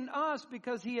He in us,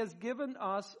 because He has given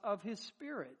us of His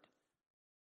Spirit.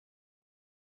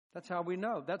 That's how we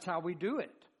know. That's how we do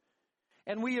it.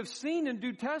 And we have seen and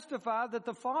do testify that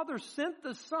the Father sent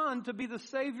the Son to be the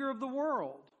Savior of the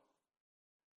world.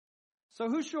 So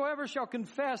whosoever shall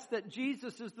confess that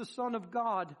Jesus is the Son of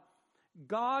God,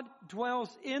 God dwells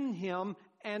in Him,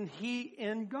 and He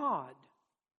in God.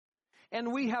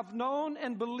 And we have known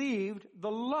and believed the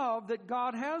love that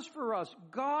God has for us.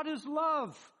 God is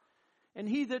love. And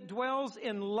he that dwells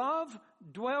in love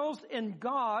dwells in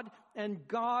God, and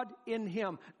God in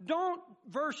him. Don't,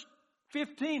 verse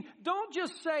 15, don't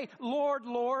just say, Lord,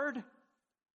 Lord.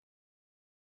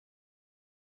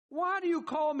 Why do you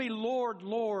call me Lord,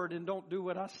 Lord, and don't do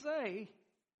what I say?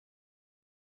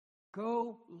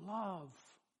 Go love.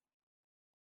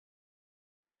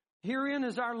 Herein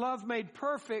is our love made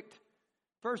perfect,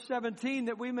 verse 17,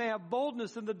 that we may have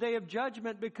boldness in the day of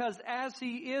judgment, because as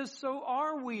He is, so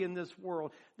are we in this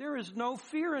world. There is no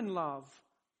fear in love,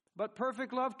 but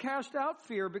perfect love casts out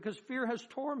fear, because fear has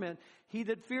torment. He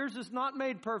that fears is not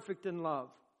made perfect in love.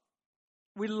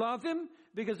 We love Him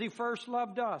because He first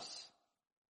loved us.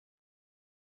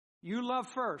 You love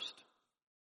first.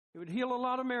 It would heal a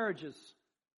lot of marriages.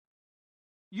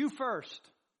 You first.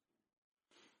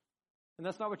 And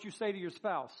that's not what you say to your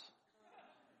spouse.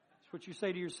 It's what you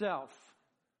say to yourself.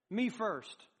 Me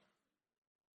first.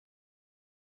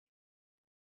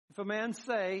 If a man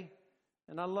say,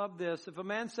 and I love this, if a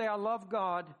man say, I love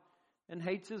God, and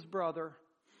hates his brother,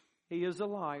 he is a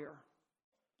liar.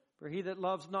 For he that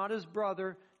loves not his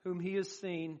brother whom he has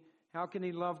seen, how can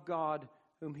he love God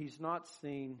whom he's not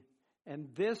seen? And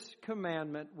this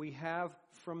commandment we have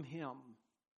from Him,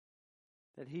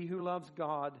 that he who loves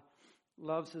God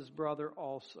loves his brother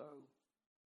also.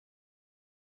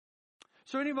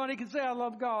 So anybody can say, I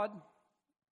love God.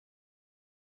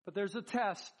 But there's a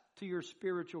test to your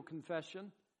spiritual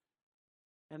confession.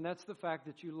 And that's the fact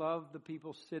that you love the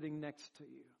people sitting next to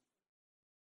you.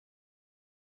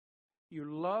 You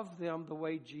love them the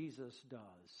way Jesus does.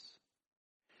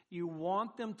 You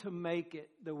want them to make it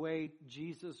the way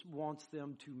Jesus wants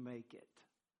them to make it.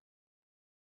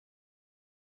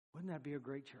 Wouldn't that be a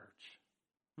great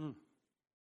church?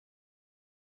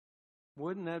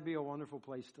 Wouldn't that be a wonderful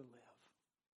place to live?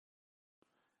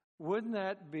 Wouldn't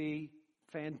that be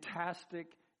fantastic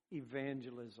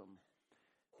evangelism?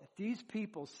 That these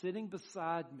people sitting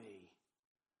beside me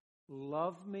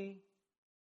love me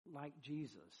like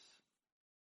Jesus.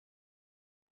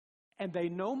 And they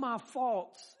know my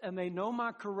faults and they know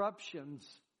my corruptions,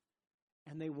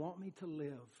 and they want me to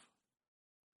live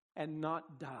and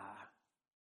not die.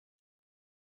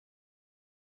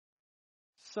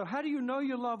 So how do you know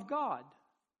you love God?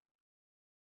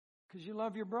 Because you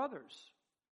love your brothers.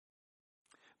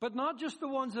 But not just the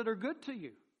ones that are good to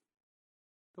you.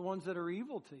 The ones that are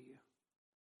evil to you.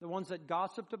 The ones that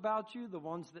gossiped about you. The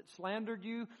ones that slandered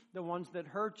you. The ones that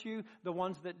hurt you. The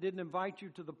ones that didn't invite you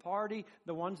to the party.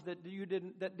 The ones that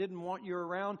didn't want you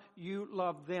around. You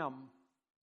love them.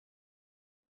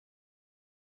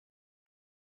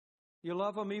 You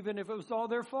love them even if it was all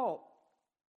their fault.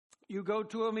 You go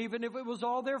to them even if it was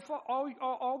all their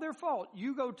fault.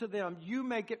 You go to them. You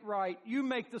make it right. You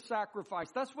make the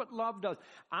sacrifice. That's what love does.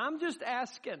 I'm just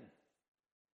asking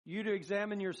you to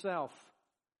examine yourself.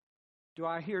 Do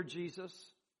I hear Jesus?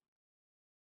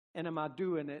 And am I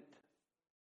doing it?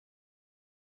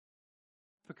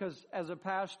 Because as a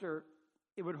pastor,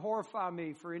 it would horrify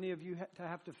me for any of you to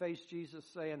have to face Jesus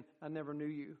saying, I never knew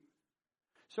you.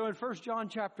 So in 1 John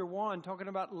chapter 1, talking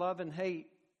about love and hate,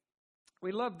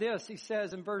 we love this. He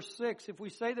says in verse 6, if we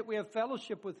say that we have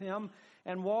fellowship with Him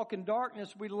and walk in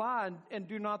darkness, we lie and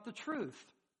do not the truth.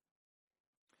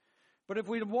 But if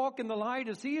we walk in the light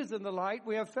as He is in the light,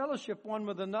 we have fellowship one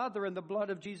with another, and the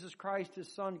blood of Jesus Christ,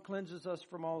 His Son, cleanses us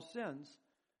from all sins.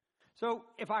 So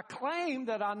if I claim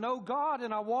that I know God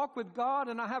and I walk with God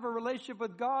and I have a relationship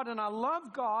with God and I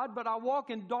love God, but I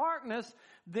walk in darkness,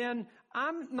 then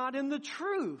I'm not in the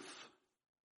truth.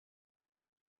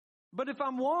 But if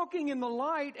I'm walking in the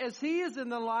light as He is in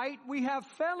the light, we have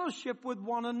fellowship with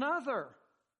one another.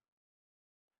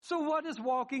 So what is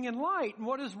walking in light and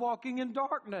what is walking in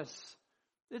darkness?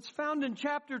 It's found in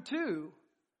chapter 2.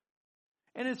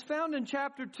 And it's found in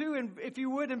chapter 2, and if you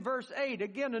would, in verse 8.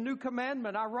 Again, a new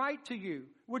commandment I write to you,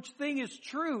 which thing is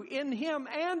true in Him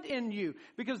and in you,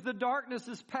 because the darkness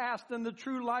is past and the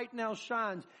true light now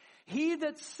shines. He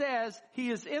that says he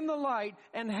is in the light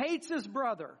and hates his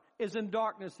brother is in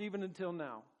darkness even until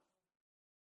now.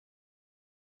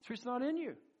 Truth's not in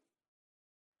you.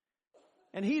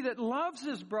 And he that loves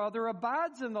his brother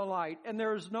abides in the light, and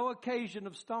there is no occasion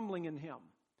of stumbling in him.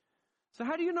 So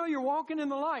how do you know you're walking in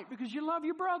the light? Because you love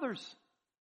your brothers.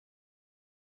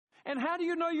 And how do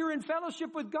you know you're in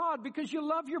fellowship with God? Because you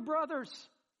love your brothers.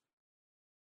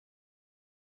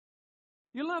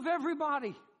 You love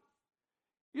everybody.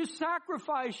 You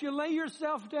sacrifice. You lay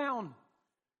yourself down.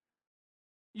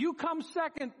 You come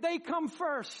second. They come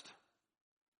first.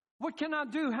 What can I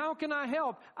do? How can I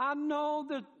help? I know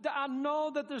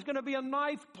that there's going to be a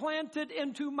knife planted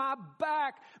into my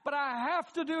back, but I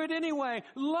have to do it anyway.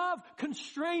 Love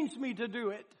constrains me to do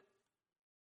it.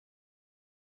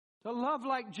 To love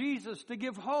like Jesus, to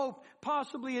give hope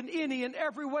possibly in any and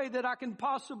every way that I can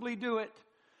possibly do it.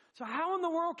 So how in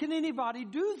the world can anybody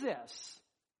do this?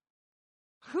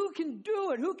 Who can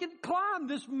do it? Who can climb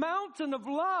this mountain of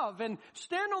love and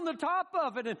stand on the top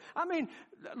of it? And I mean,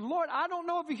 Lord, I don't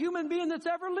know of a human being that's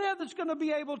ever lived that's going to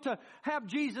be able to have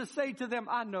Jesus say to them,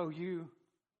 I know you.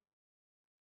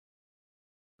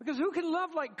 Because who can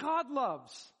love like God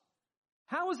loves?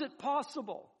 How is it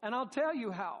possible? And I'll tell you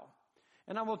how.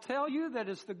 And I will tell you that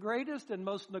it's the greatest and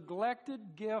most neglected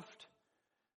gift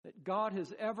that God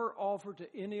has ever offered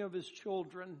to any of His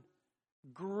children.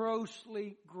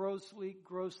 Grossly, grossly,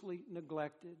 grossly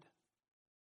neglected.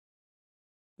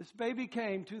 This baby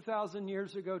came 2,000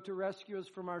 years ago to rescue us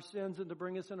from our sins and to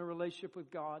bring us in a relationship with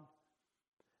God.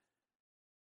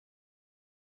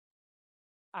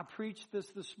 I preach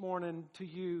this morning to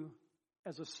you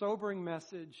as a sobering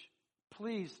message.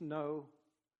 Please know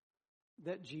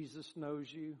that Jesus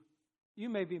knows you. You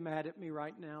may be mad at me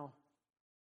right now.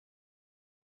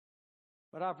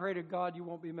 But I pray to God you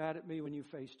won't be mad at me when you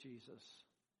face Jesus.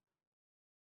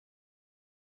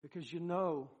 Because you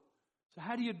know. So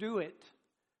how do you do it?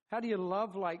 How do you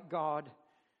love like God?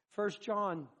 1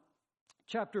 John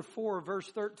chapter 4, verse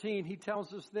 13, he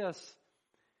tells us this.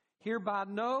 Hereby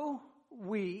know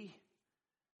we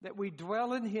that we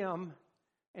dwell in Him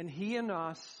and He in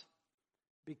us,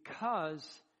 because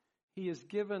He has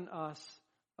given us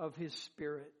of His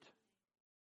Spirit.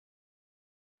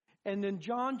 And in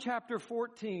John chapter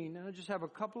 14, and I just have a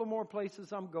couple of more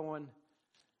places I'm going.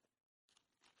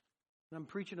 And I'm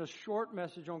preaching a short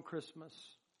message on Christmas.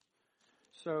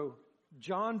 So,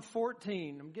 John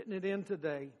 14, I'm getting it in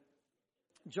today.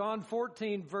 John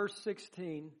 14, verse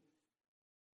 16.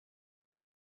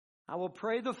 I will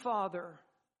pray the Father,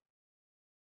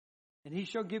 and He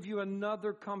shall give you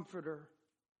another Comforter,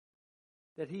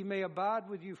 that He may abide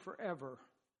with you forever.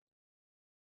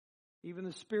 Even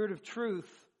the Spirit of truth,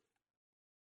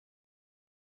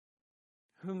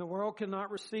 whom the world cannot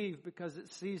receive because it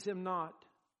sees Him not,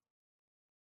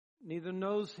 neither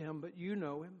knows Him, but you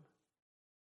know Him.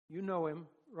 You know Him,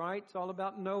 right? It's all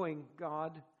about knowing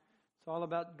God. It's all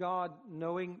about God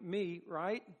knowing me,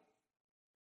 right?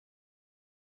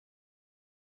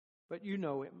 But you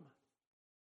know Him,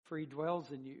 for He dwells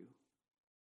in you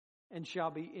and shall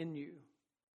be in you.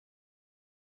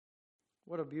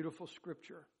 What a beautiful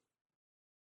scripture.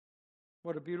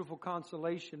 What a beautiful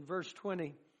consolation. Verse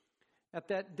 20. At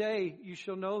that day you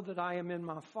shall know that I am in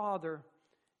my Father,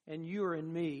 and you are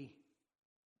in me,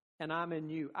 and I'm in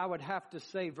you. I would have to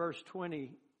say, verse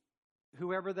 20,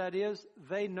 whoever that is,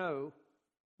 they know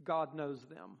God knows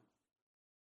them.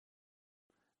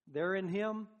 They're in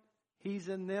Him, He's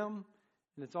in them,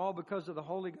 and it's all because of the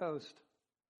Holy Ghost.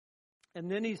 And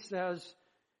then he says,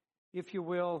 if you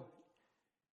will,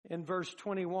 in verse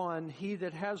 21, He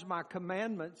that has my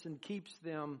commandments and keeps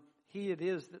them, He it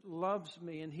is that loves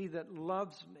me, and he that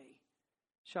loves me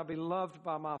shall be loved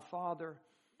by my Father.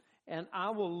 And I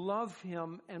will love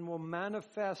him and will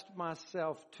manifest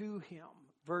myself to him.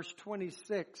 Verse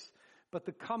 26, but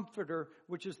the Comforter,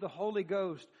 which is the Holy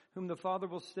Ghost, whom the Father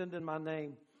will send in my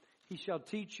name, He shall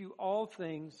teach you all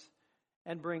things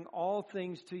and bring all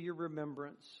things to your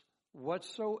remembrance,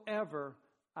 whatsoever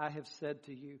I have said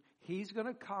to you. He's going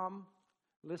to come.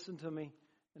 Listen to me.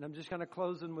 And I'm just going to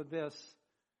close in with this.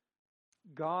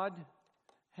 God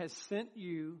has sent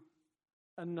you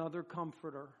another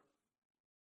Comforter.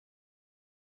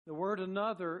 The word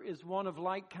another is one of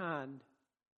like kind.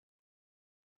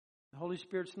 The Holy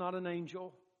Spirit's not an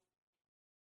angel.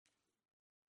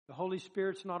 The Holy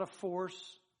Spirit's not a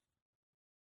force.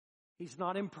 He's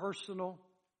not impersonal.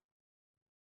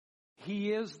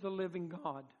 He is the living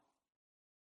God.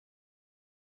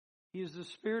 He is the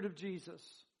Spirit of Jesus.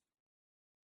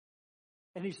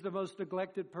 And He's the most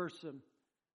neglected person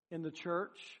in the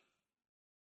church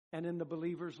and in the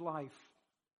believer's life.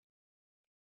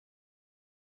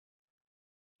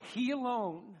 He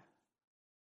alone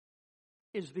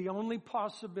is the only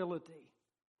possibility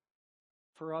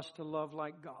for us to love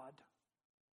like God.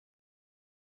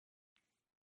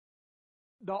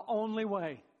 The only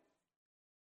way.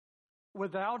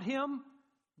 Without Him,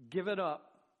 give it up.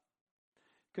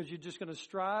 Because you're just going to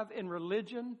strive in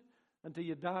religion until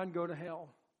you die and go to hell.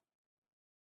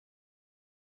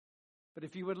 But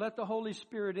if you would let the Holy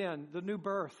Spirit in, the new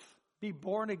birth, be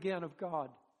born again of God,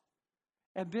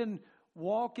 and then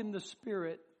walk in the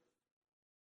Spirit,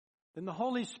 then the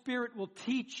Holy Spirit will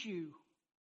teach you.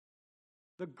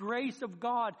 The grace of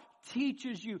God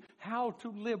teaches you how to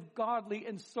live godly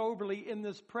and soberly in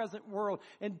this present world,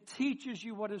 and teaches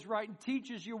you what is right and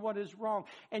teaches you what is wrong.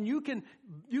 And you can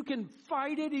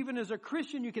fight it even as a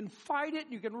Christian. You can fight it,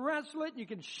 and you can wrestle it, and you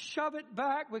can shove it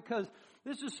back because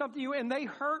this is something and they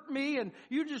hurt me, and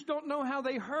you just don't know how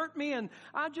they hurt me, and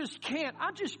I just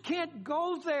can't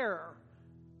go there.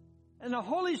 And the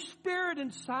Holy Spirit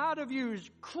inside of you is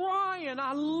crying,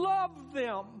 I love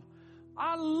them.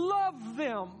 I love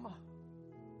them.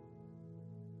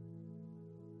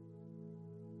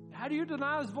 How do you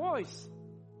deny His voice?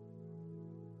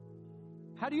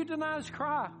 How do you deny His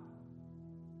cry?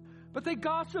 But they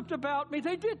gossiped about me.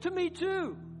 They did to me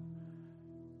too.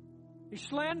 He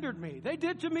slandered me. They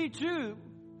did to me too.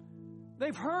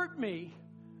 They've hurt me.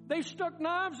 They stuck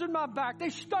knives in my back. They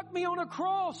stuck me on a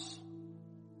cross.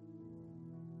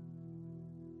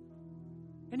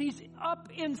 And He's up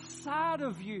inside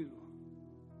of you.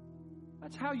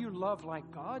 That's how you love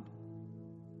like God.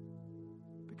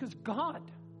 Because God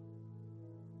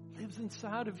lives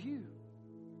inside of you.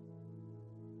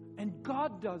 And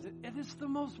God does it. And it's the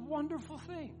most wonderful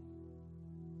thing.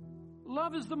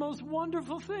 Love is the most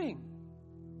wonderful thing.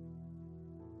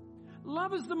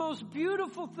 Love is the most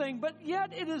beautiful thing, but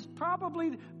yet it is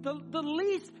probably the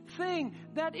least thing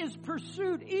that is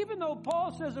pursued. Even though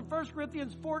Paul says in 1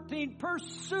 Corinthians 14,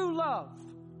 pursue love.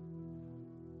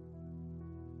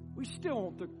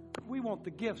 We want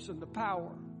the gifts and the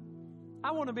power.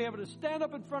 I want to be able to stand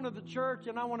up in front of the church,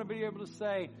 and I want to be able to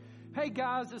say, hey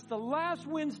guys, it's the last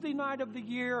Wednesday night of the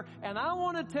year, and I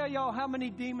want to tell y'all how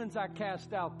many demons I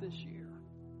cast out this year.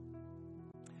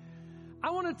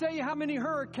 I want to tell you how many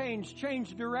hurricanes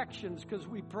changed directions because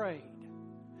we prayed.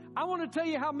 I want to tell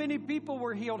you how many people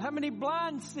were healed, how many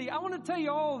blind see. I want to tell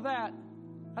you all of that.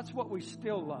 That's what we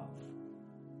still love.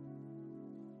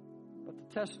 But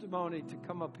the testimony to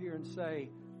come up here and say,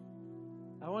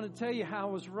 I want to tell you how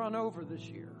I was run over this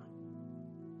year,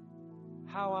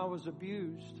 how I was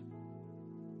abused,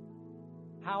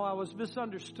 how I was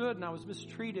misunderstood and I was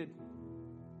mistreated.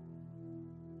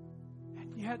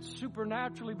 And yet,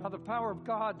 supernaturally, by the power of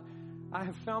God, I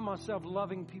have found myself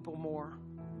loving people more.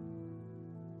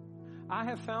 I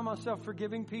have found myself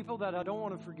forgiving people that I don't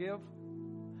want to forgive.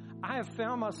 I have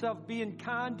found myself being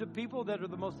kind to people that are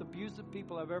the most abusive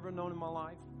people I've ever known in my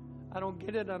life. I don't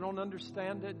get it. I don't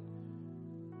understand it.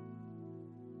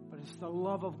 But it's the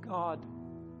love of God.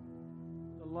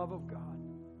 The love of God.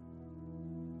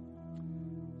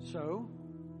 So,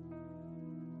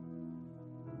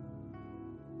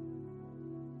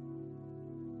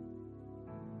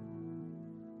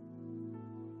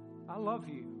 I love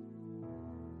you.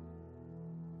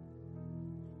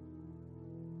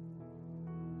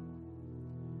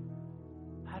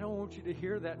 I don't want you to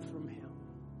hear that from Him.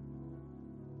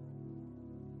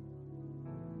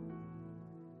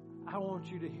 I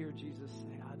want you to hear Jesus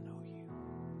say, I know you.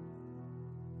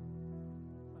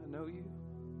 I know you.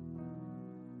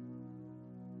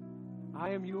 I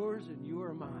am yours and you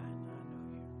are mine. I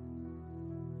know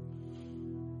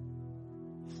you.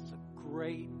 This is a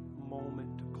great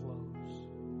moment to close.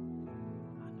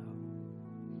 I know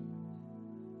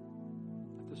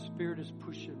that the Spirit is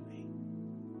pushing me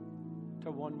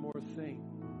to one more thing.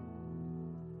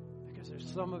 Because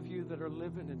there's some of you that are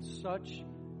living in such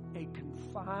a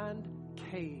confined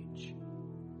cage.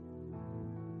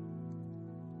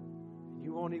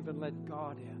 You won't even let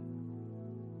God in.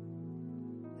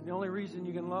 And the only reason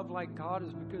you can love like God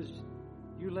is because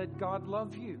you let God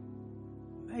love you.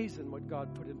 Amazing what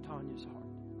God put in Tanya's heart.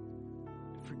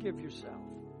 To forgive yourself.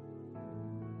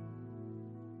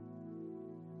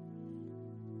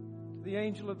 To the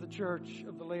angel of the church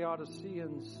of the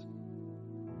Laodiceans,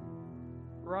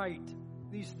 right.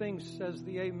 These things, says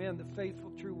the Amen, the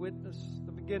faithful true witness,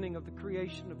 the beginning of the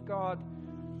creation of God.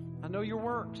 I know your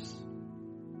works.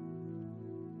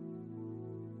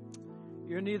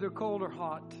 You're neither cold or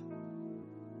hot.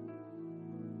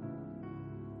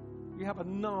 You have a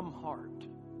numb heart.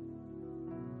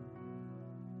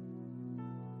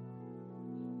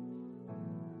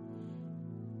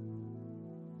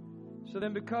 So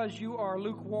then, because you are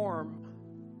lukewarm,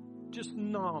 just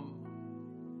numb,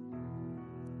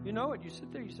 you know it. You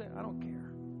sit there, you say, I don't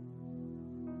care.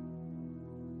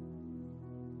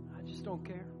 I just don't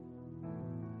care.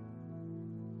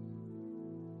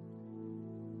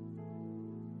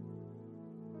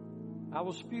 I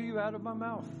will spew you out of my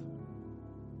mouth.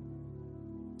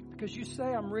 Because you say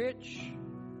I'm rich,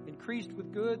 increased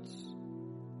with goods.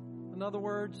 In other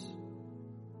words,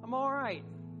 I'm all right.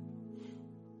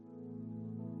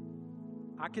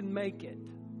 I can make it.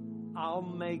 I'll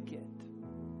make it.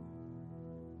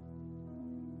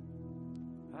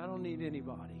 I don't need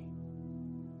anybody.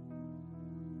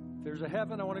 If there's a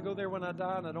heaven, I want to go there when I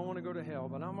die, and I don't want to go to hell.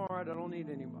 But I'm all right. I don't need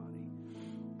anybody.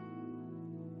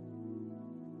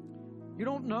 You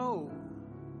don't know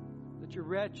that you're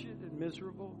wretched and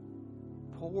miserable,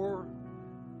 poor,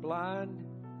 blind,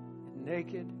 and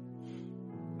naked.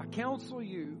 I counsel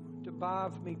you to buy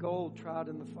of me gold tried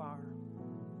in the fire,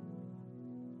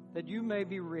 that you may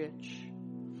be rich,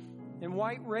 and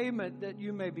white raiment that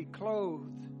you may be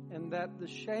clothed, and that the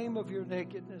shame of your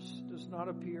nakedness does not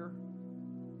appear.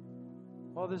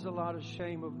 Oh, there's a lot of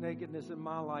shame of nakedness in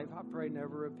my life. I pray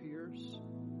never appears.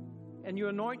 And you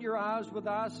anoint your eyes with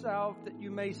eye salve that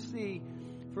you may see.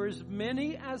 For as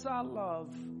many as I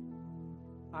love,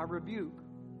 I rebuke.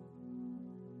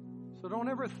 So don't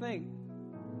ever think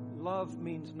love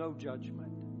means no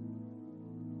judgment.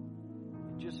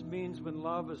 It just means when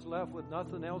love is left with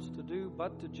nothing else to do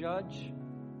but to judge,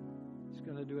 it's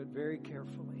going to do it very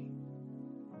carefully.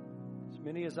 As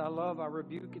many as I love, I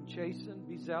rebuke and chasten.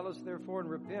 Be zealous, therefore, and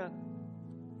repent.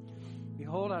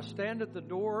 Behold, I stand at the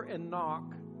door and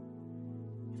knock.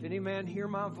 If any man hear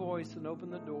my voice and open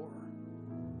the door,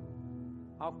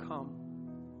 I'll come.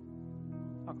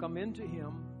 I'll come into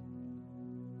him,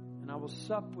 and I will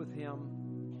sup with him,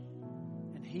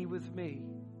 and he with me.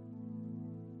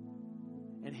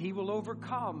 And he will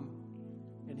overcome,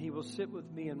 and he will sit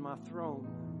with me in my throne,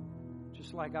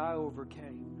 just like I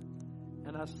overcame,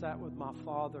 and I sat with my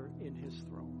Father in his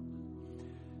throne.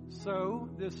 So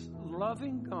this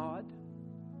loving God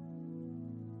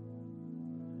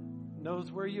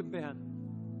knows where you've been.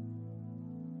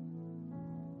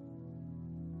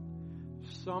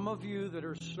 Some of you that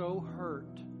are so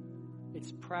hurt,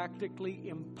 it's practically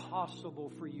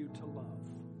impossible for you to love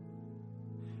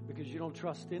because you don't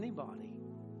trust anybody.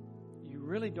 You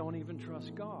really don't even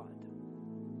trust God.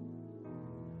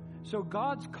 So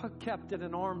God's kept it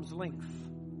an arm's length.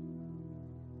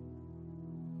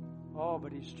 Oh,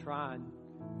 but he's trying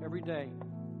every day,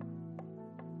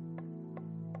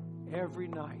 every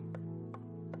night.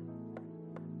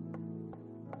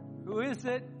 Who is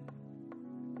it?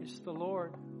 It's the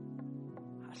Lord.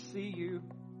 I see you.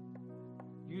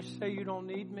 You say you don't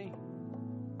need me.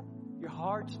 Your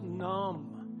heart's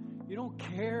numb. You don't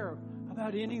care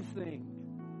about anything.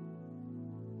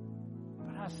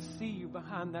 But I see you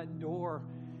behind that door,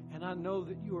 and I know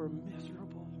that you are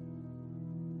miserable,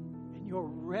 and you're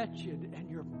wretched, and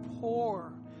you're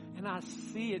poor, and I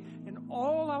see it. And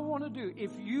all I want to do,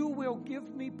 if you will give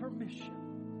me permission,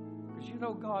 because you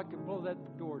know God can blow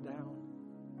that door down,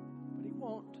 but he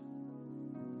won't.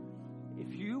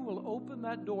 If you will open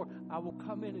that door, I will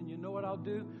come in, and you know what I'll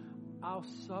do? I'll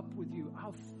sup with you.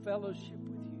 I'll fellowship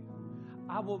with you.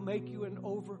 I will make you an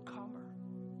overcomer.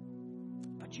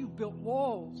 But you built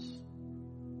walls.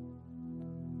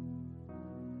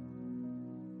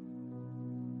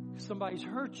 Somebody's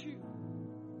hurt you.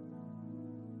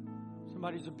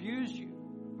 Somebody's abused you.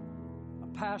 A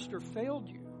pastor failed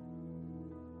you.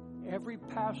 Every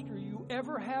pastor you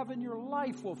ever have in your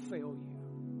life will fail you.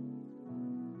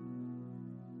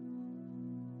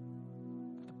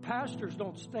 The pastors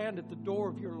don't stand at the door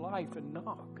of your life and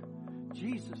knock.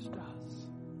 Jesus does.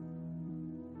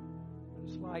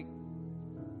 It's like,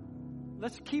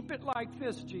 let's keep it like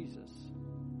this, Jesus.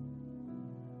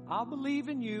 I'll believe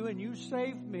in you and you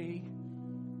save me,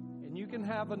 and you can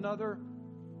have another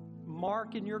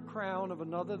mark in your crown of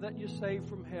another that you saved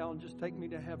from hell, and just take me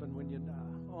to heaven when you die.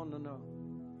 Oh, no, no.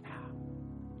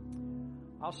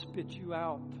 I'll spit you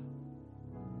out.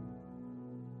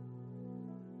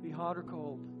 Be hot or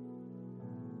cold.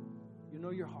 You know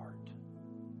your heart.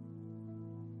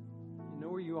 You know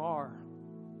where you are.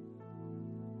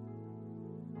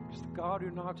 Because the God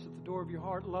who knocks at the door of your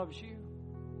heart loves you.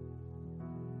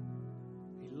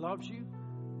 loves you,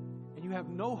 and you have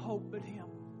no hope but Him.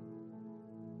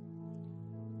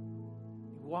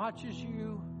 He watches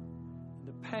you in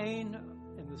the pain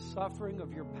and the suffering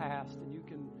of your past, and you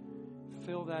can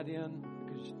fill that in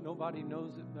because nobody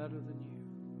knows it better than you.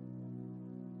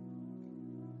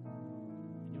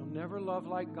 And you'll never love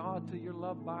like God till you're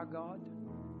loved by God.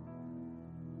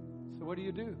 So what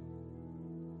do?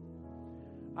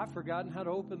 I've forgotten how to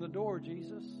open the door,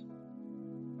 Jesus.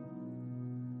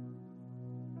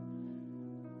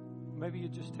 Maybe you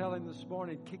just tell Him this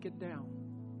morning, kick it down.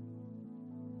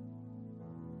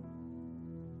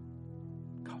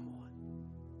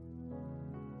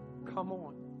 Come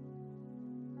on.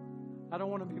 I don't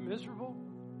want to be miserable.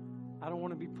 I don't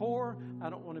want to be poor. I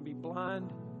don't want to be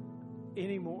blind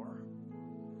anymore.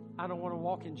 I don't want to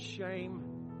walk in shame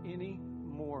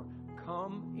anymore.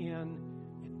 Come in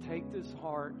and take this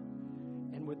heart,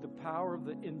 and with the power of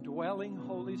the indwelling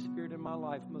Holy Spirit in my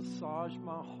life, massage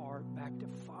my heart back to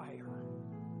fire.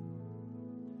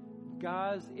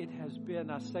 Guys, it has been,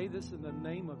 I say this in the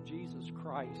name of Jesus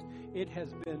Christ, it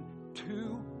has been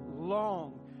too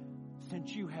long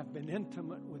since you have been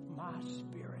intimate with my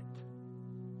spirit.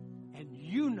 And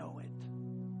you know it.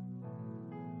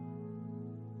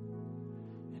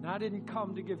 And I didn't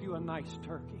come to give you a nice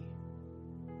turkey.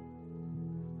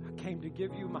 I came to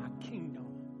give you my kingdom.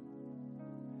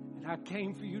 And I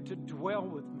came for you to dwell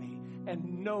with me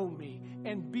and know me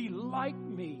and be like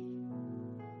me.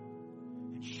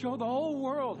 And show the whole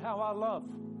world how I love.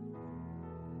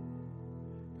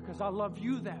 Because I love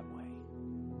you that way.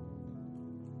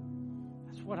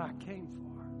 That's what I came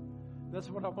for. That's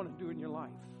what I want to do in your life.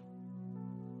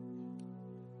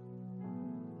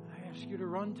 I ask you to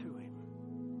run to Him.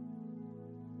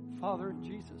 Father, in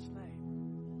Jesus'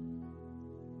 name,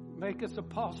 make us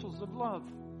apostles of love.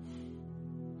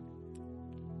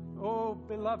 Oh,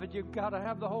 beloved, you've got to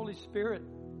have the Holy Spirit.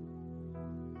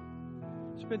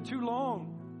 It's been too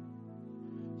long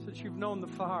since you've known the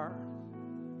fire.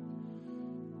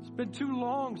 It's been too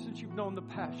long since you've known the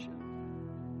passion.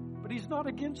 But He's not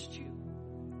against you.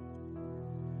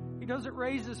 He doesn't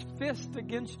raise His fist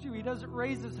against you. He doesn't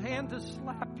raise His hand to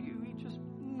slap you. He just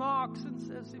knocks and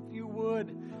says, if you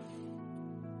would,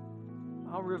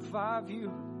 I'll revive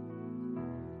you.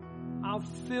 I'll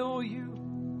fill you.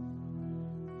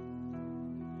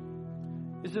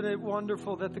 Isn't it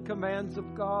wonderful that the commands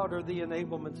of God are the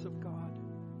enablements of God?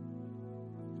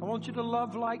 I want you to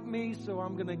love like me, so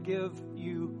I'm going to give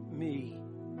you me.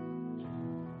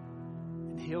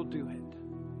 And He'll do it.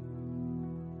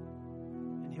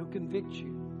 And He'll convict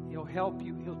you. He'll help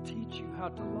you. He'll teach you how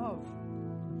to love.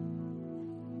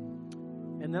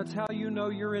 And that's how you know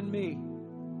you're in me.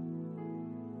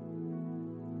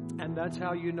 And that's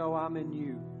how you know I'm in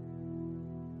you.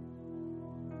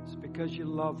 It's because you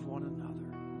love one another.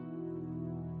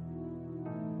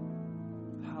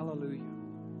 Hallelujah.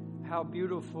 How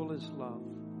beautiful is love.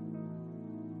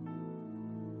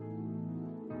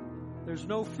 There's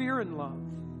no fear in love.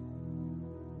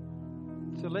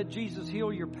 So let Jesus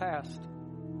heal your past.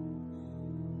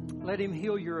 Let Him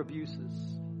heal your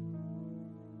abuses.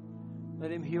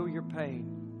 Let Him heal your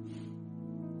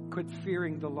pain. Quit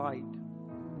fearing the light.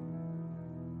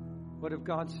 What if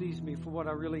God sees me for what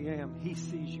I really am? He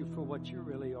sees you for what you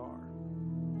really are.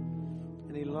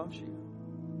 And He loves you.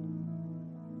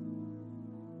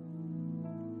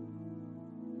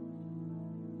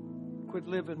 Quit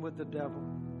living with the devil.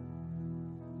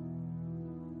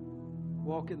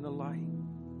 Walk in the light.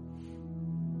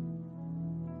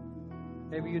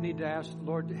 Maybe you need to ask the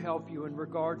Lord to help you in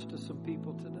regards to some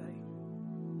people today.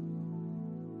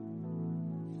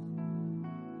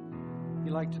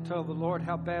 You like to tell the Lord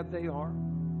how bad they are.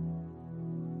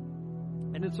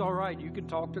 And it's all right. You can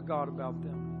talk to God about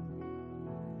them.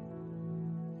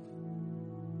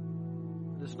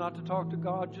 It's not to talk to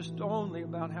God just only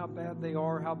about how bad they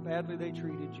are, how badly they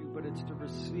treated you, but it's to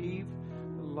receive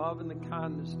the love and the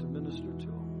kindness to minister to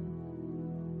them.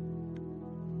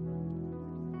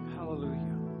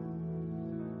 Hallelujah.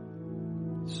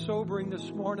 It's sobering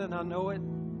this morning, I know it.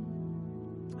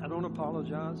 I don't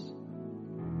apologize.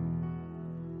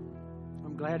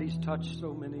 I'm glad He's touched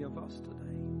so many of us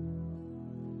today.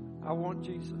 I want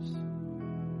Jesus.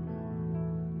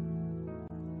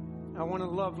 I want to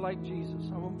love like Jesus.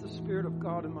 I want the Spirit of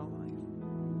God in my life.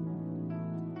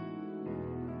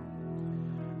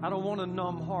 I don't want a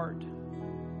numb heart.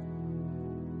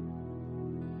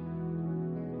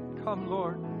 Come,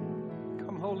 Lord.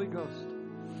 Come, Holy Ghost.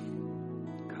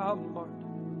 Come, Lord.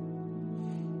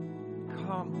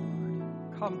 Come,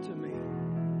 Lord. Come to me.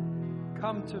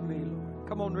 Come to me, Lord.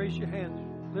 Come on, raise your hands.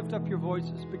 Lift up your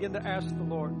voices. Begin to ask the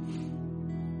Lord.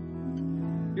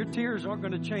 Your tears aren't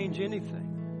going to change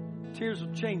anything. Tears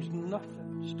will change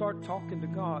nothing. Start talking to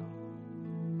God.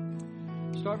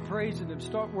 Start praising Him.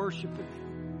 Start worshiping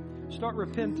Him. Start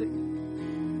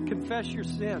repenting. Confess your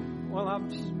sin. Well,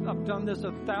 I've done this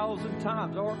 1,000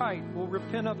 times. All right, we'll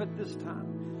repent of it this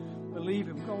time. Believe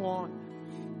Him. Go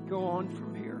on. Go on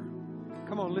from here.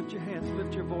 Come on, lift your hands,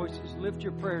 lift your voices, lift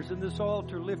your prayers. In this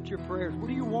altar, lift your prayers. What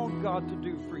do you want God to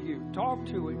do for you? Talk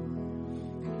to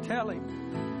Him. Tell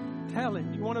Him. Tell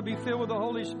Him. You want to be filled with the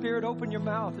Holy Spirit? Open your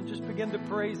mouth and just begin to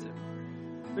praise Him.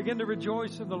 Begin to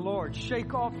rejoice in the Lord.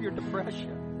 Shake off your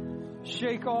depression.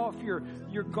 Shake off your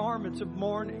garments of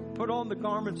mourning. Put on the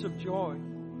garments of joy.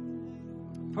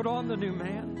 Put on the new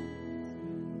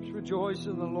man. Just rejoice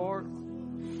in the Lord.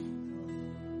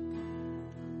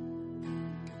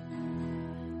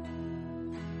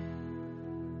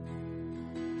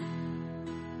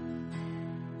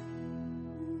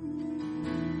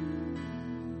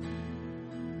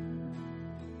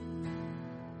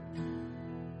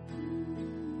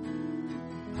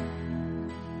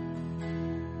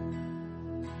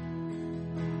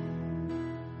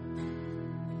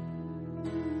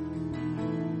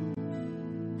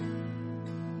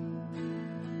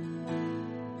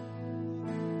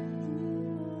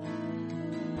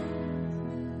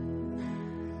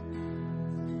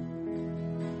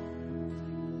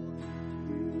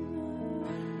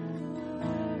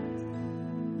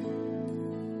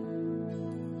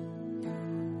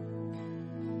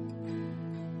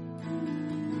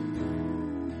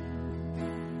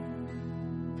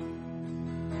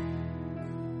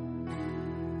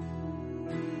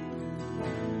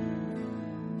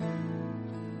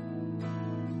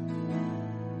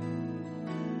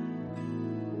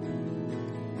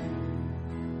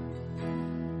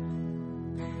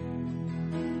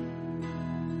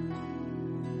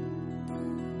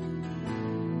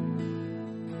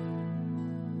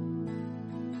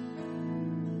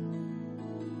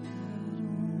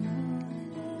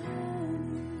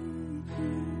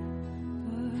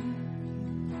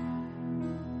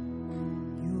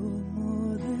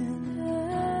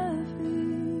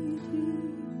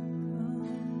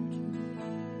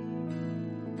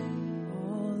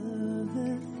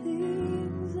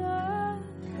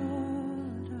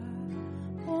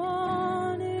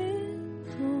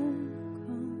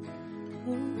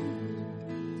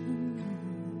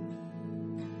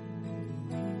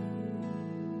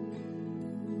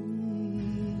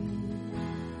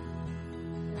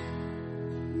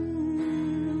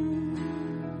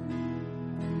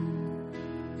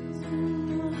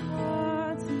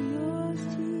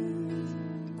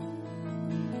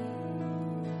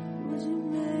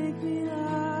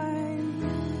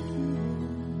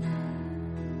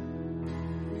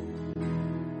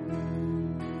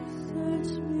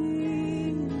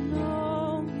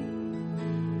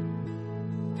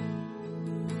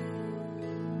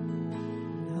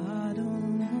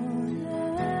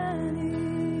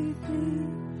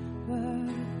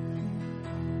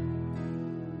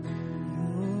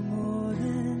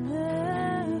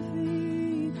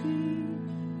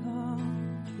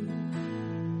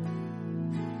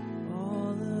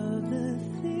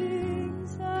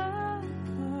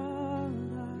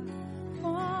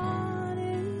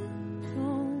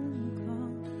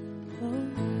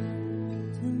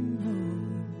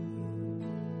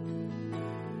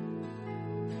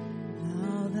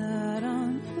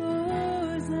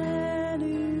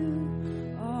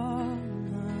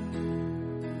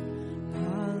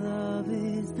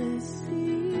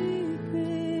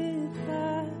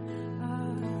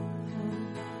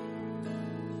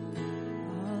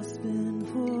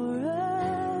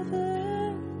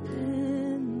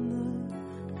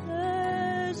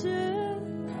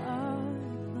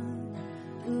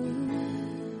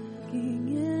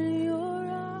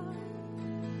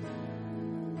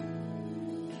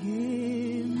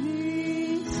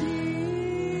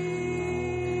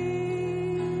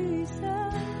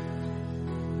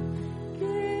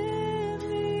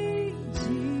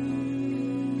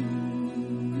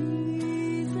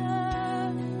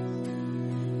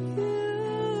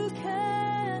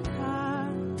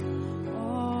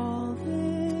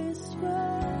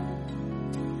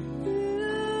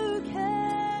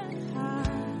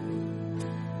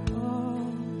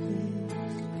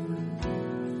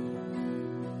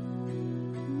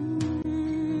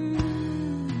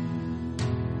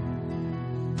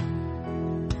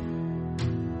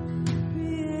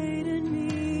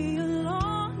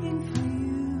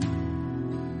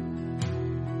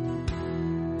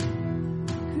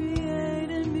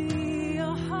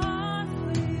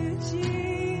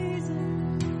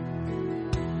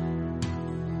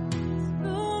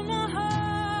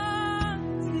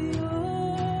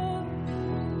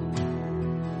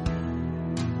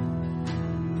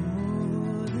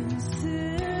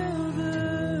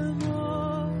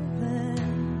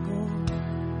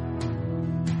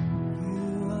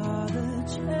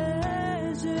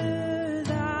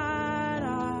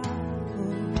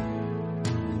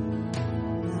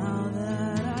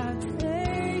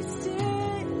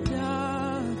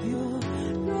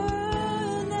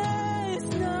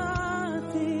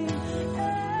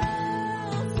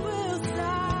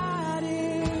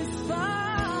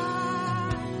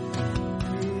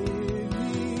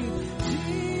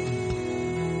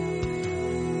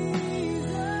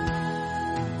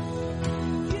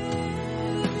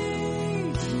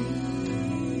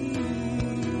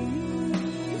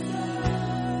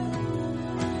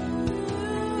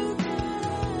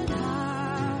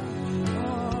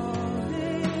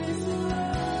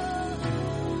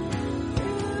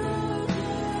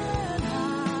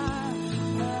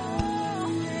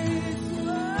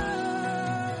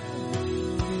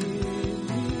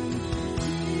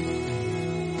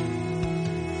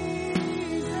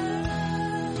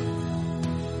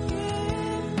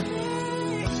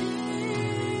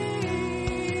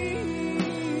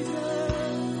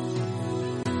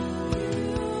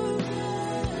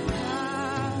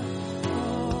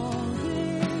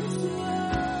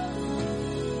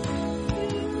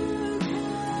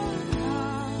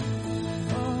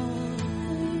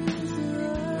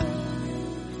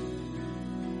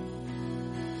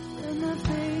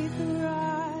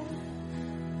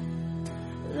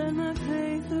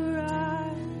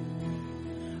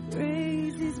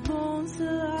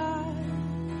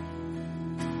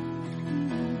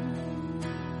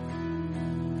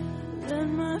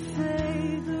 my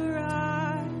faith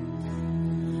arise.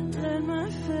 Let my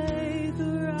faith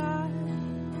arise.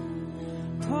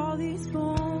 Call these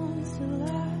bones to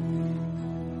life.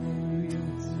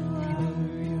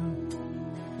 Hallelujah.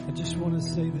 I just want to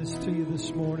say this to you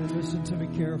this morning. Listen to me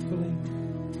carefully.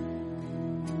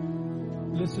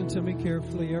 Listen to me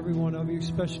carefully, every one of you,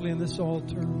 especially in this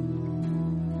altar.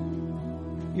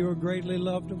 You are greatly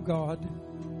loved of God.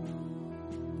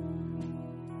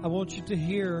 I want you to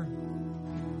hear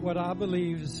what I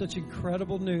believe is such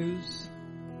incredible news,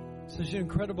 such an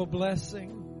incredible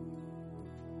blessing.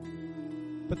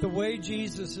 But the way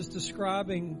Jesus is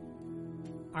describing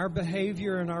our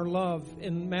behavior and our love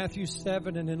in Matthew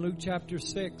 7 and in Luke chapter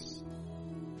 6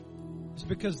 is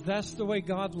because that's the way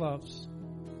God loves.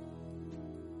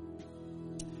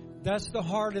 That's the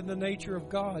heart and the nature of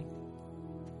God.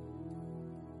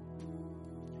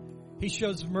 He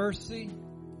shows mercy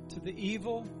to the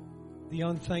evil, the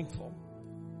unthankful.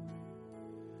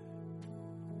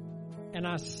 And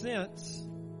I sense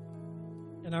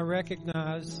and I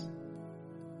recognize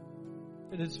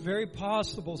that it's very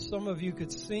possible some of you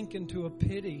could sink into a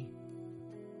pity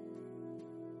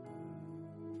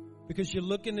because you're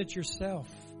looking at yourself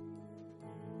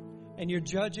and you're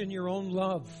judging your own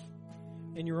love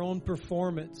and your own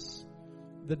performance.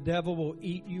 The devil will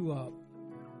eat you up.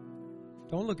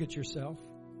 Don't look at yourself.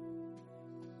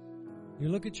 You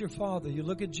look at your Father. You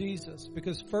look at Jesus.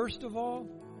 Because first of all,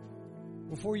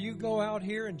 before you go out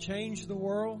here and change the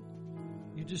world,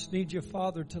 you just need your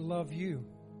Father to love you.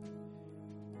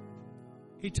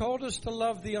 He told us to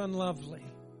love the unlovely,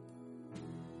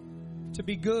 to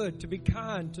be good, to be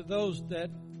kind to those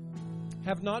that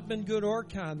have not been good or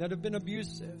kind, that have been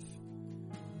abusive.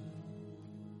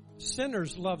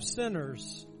 Sinners love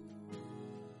sinners.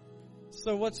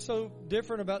 So what's so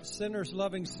different about sinners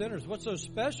loving sinners? What's so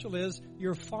special is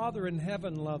your Father in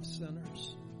heaven loves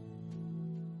sinners.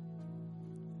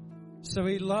 So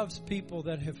He loves people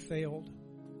that have failed.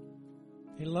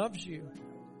 He loves you.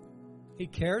 He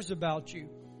cares about you.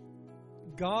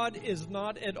 God is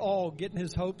not at all getting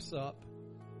His hopes up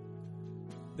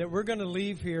that we're going to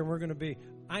leave here and we're going to be,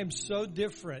 I'm so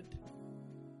different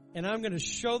and I'm going to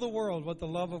show the world what the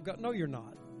love of God. No, you're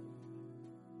not.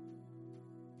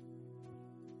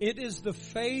 It is the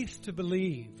faith to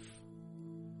believe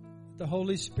the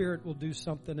Holy Spirit will do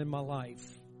something in my life.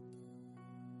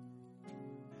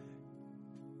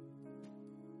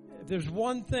 If there's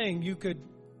one thing you could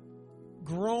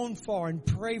groan for and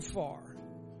pray for,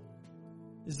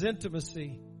 is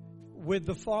intimacy with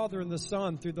the Father and the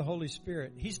Son through the Holy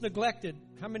Spirit. He's neglected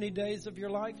how many days of your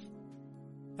life?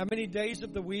 How many days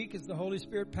of the week is the Holy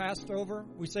Spirit passed over?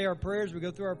 We say our prayers, we go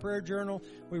through our prayer journal,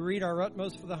 we read our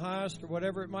utmost for the highest or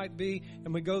whatever it might be,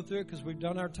 and we go through it because we've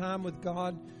done our time with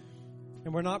God.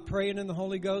 And we're not praying in the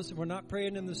Holy Ghost, and we're not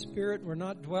praying in the Spirit, and we're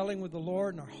not dwelling with the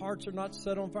Lord, and our hearts are not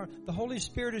set on fire. The Holy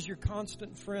Spirit is your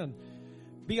constant friend.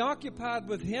 Be occupied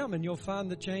with Him, and you'll find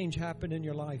the change happen in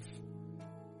your life.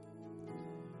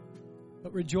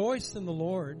 But rejoice in the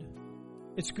Lord.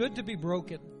 It's good to be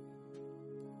broken.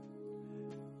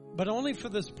 But only for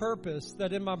this purpose,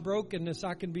 that in my brokenness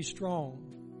I can be strong.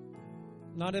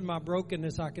 Not in my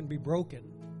brokenness I can be broken.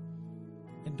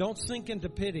 And don't sink into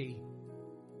pity,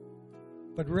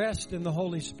 but rest in the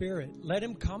Holy Spirit. Let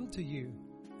Him come to you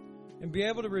and be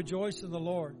able to rejoice in the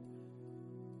Lord.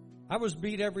 I was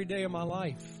beat every day of my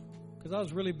life because I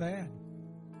was really bad.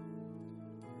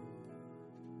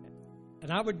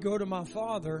 And I would go to my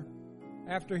Father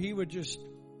after He would just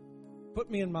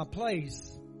put me in my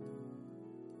place.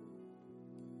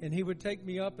 And He would take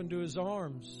me up into His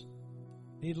arms.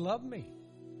 He'd love me.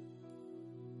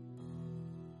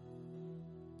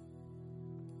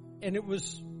 And it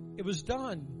was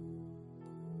done.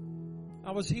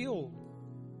 I was healed.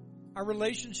 Our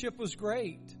relationship was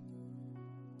great.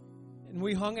 And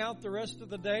we hung out the rest of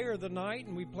the day or the night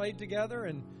and we played together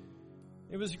and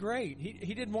it was great.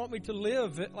 He didn't want me to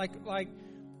live like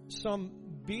some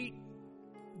beat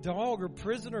dog or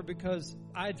prisoner because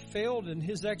I'd failed in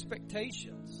His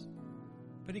expectations.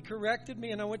 But He corrected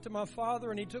me and I went to my Father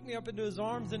and He took me up into His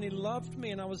arms and He loved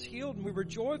me and I was healed and we were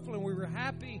joyful and we were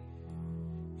happy.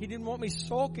 He didn't want me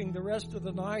sulking the rest of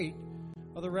the night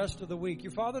or the rest of the week.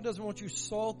 Your Father doesn't want you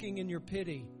sulking in your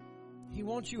pity. He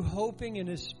wants you hoping in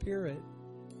His Spirit.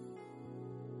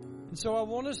 And so I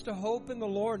want us to hope in the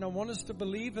Lord and I want us to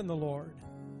believe in the Lord.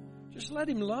 Just let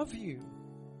Him love you.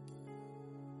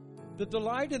 The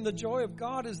delight and the joy of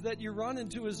God is that you run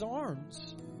into His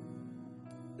arms.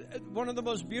 One of the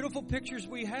most beautiful pictures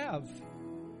we have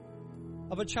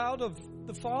of a child of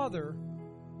the Father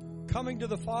coming to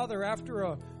the Father after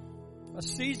a A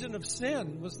season of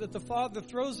sin was that the father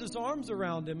throws his arms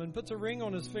around him and puts a ring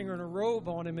on his finger and a robe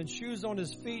on him and shoes on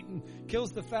his feet and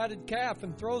kills the fatted calf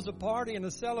and throws a party and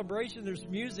a celebration. There's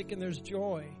music and there's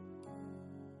joy.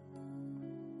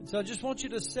 And so I just want you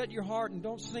to set your heart and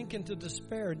don't sink into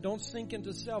despair. Don't sink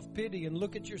into self-pity and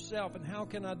look at yourself and how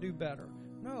can I do better?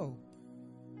 No.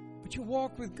 But you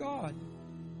walk with God.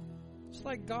 It's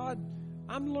like, God,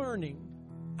 I'm learning.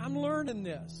 I'm learning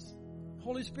this.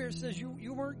 Holy Spirit says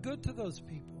you weren't good to those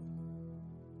people.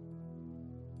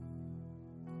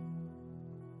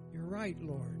 You're right,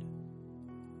 Lord.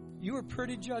 You were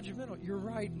pretty judgmental. You're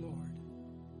right, Lord.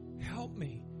 Help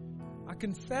me. I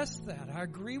confess that. I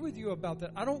agree with you about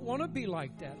that. I don't want to be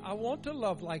like that. I want to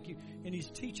love like you. And He's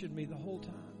teaching me the whole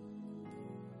time.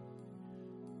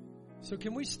 So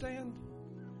can we stand?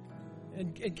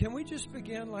 And can we just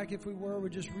begin like if we were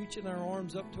just reaching our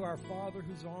arms up to our Father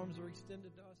whose arms are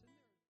extended to us?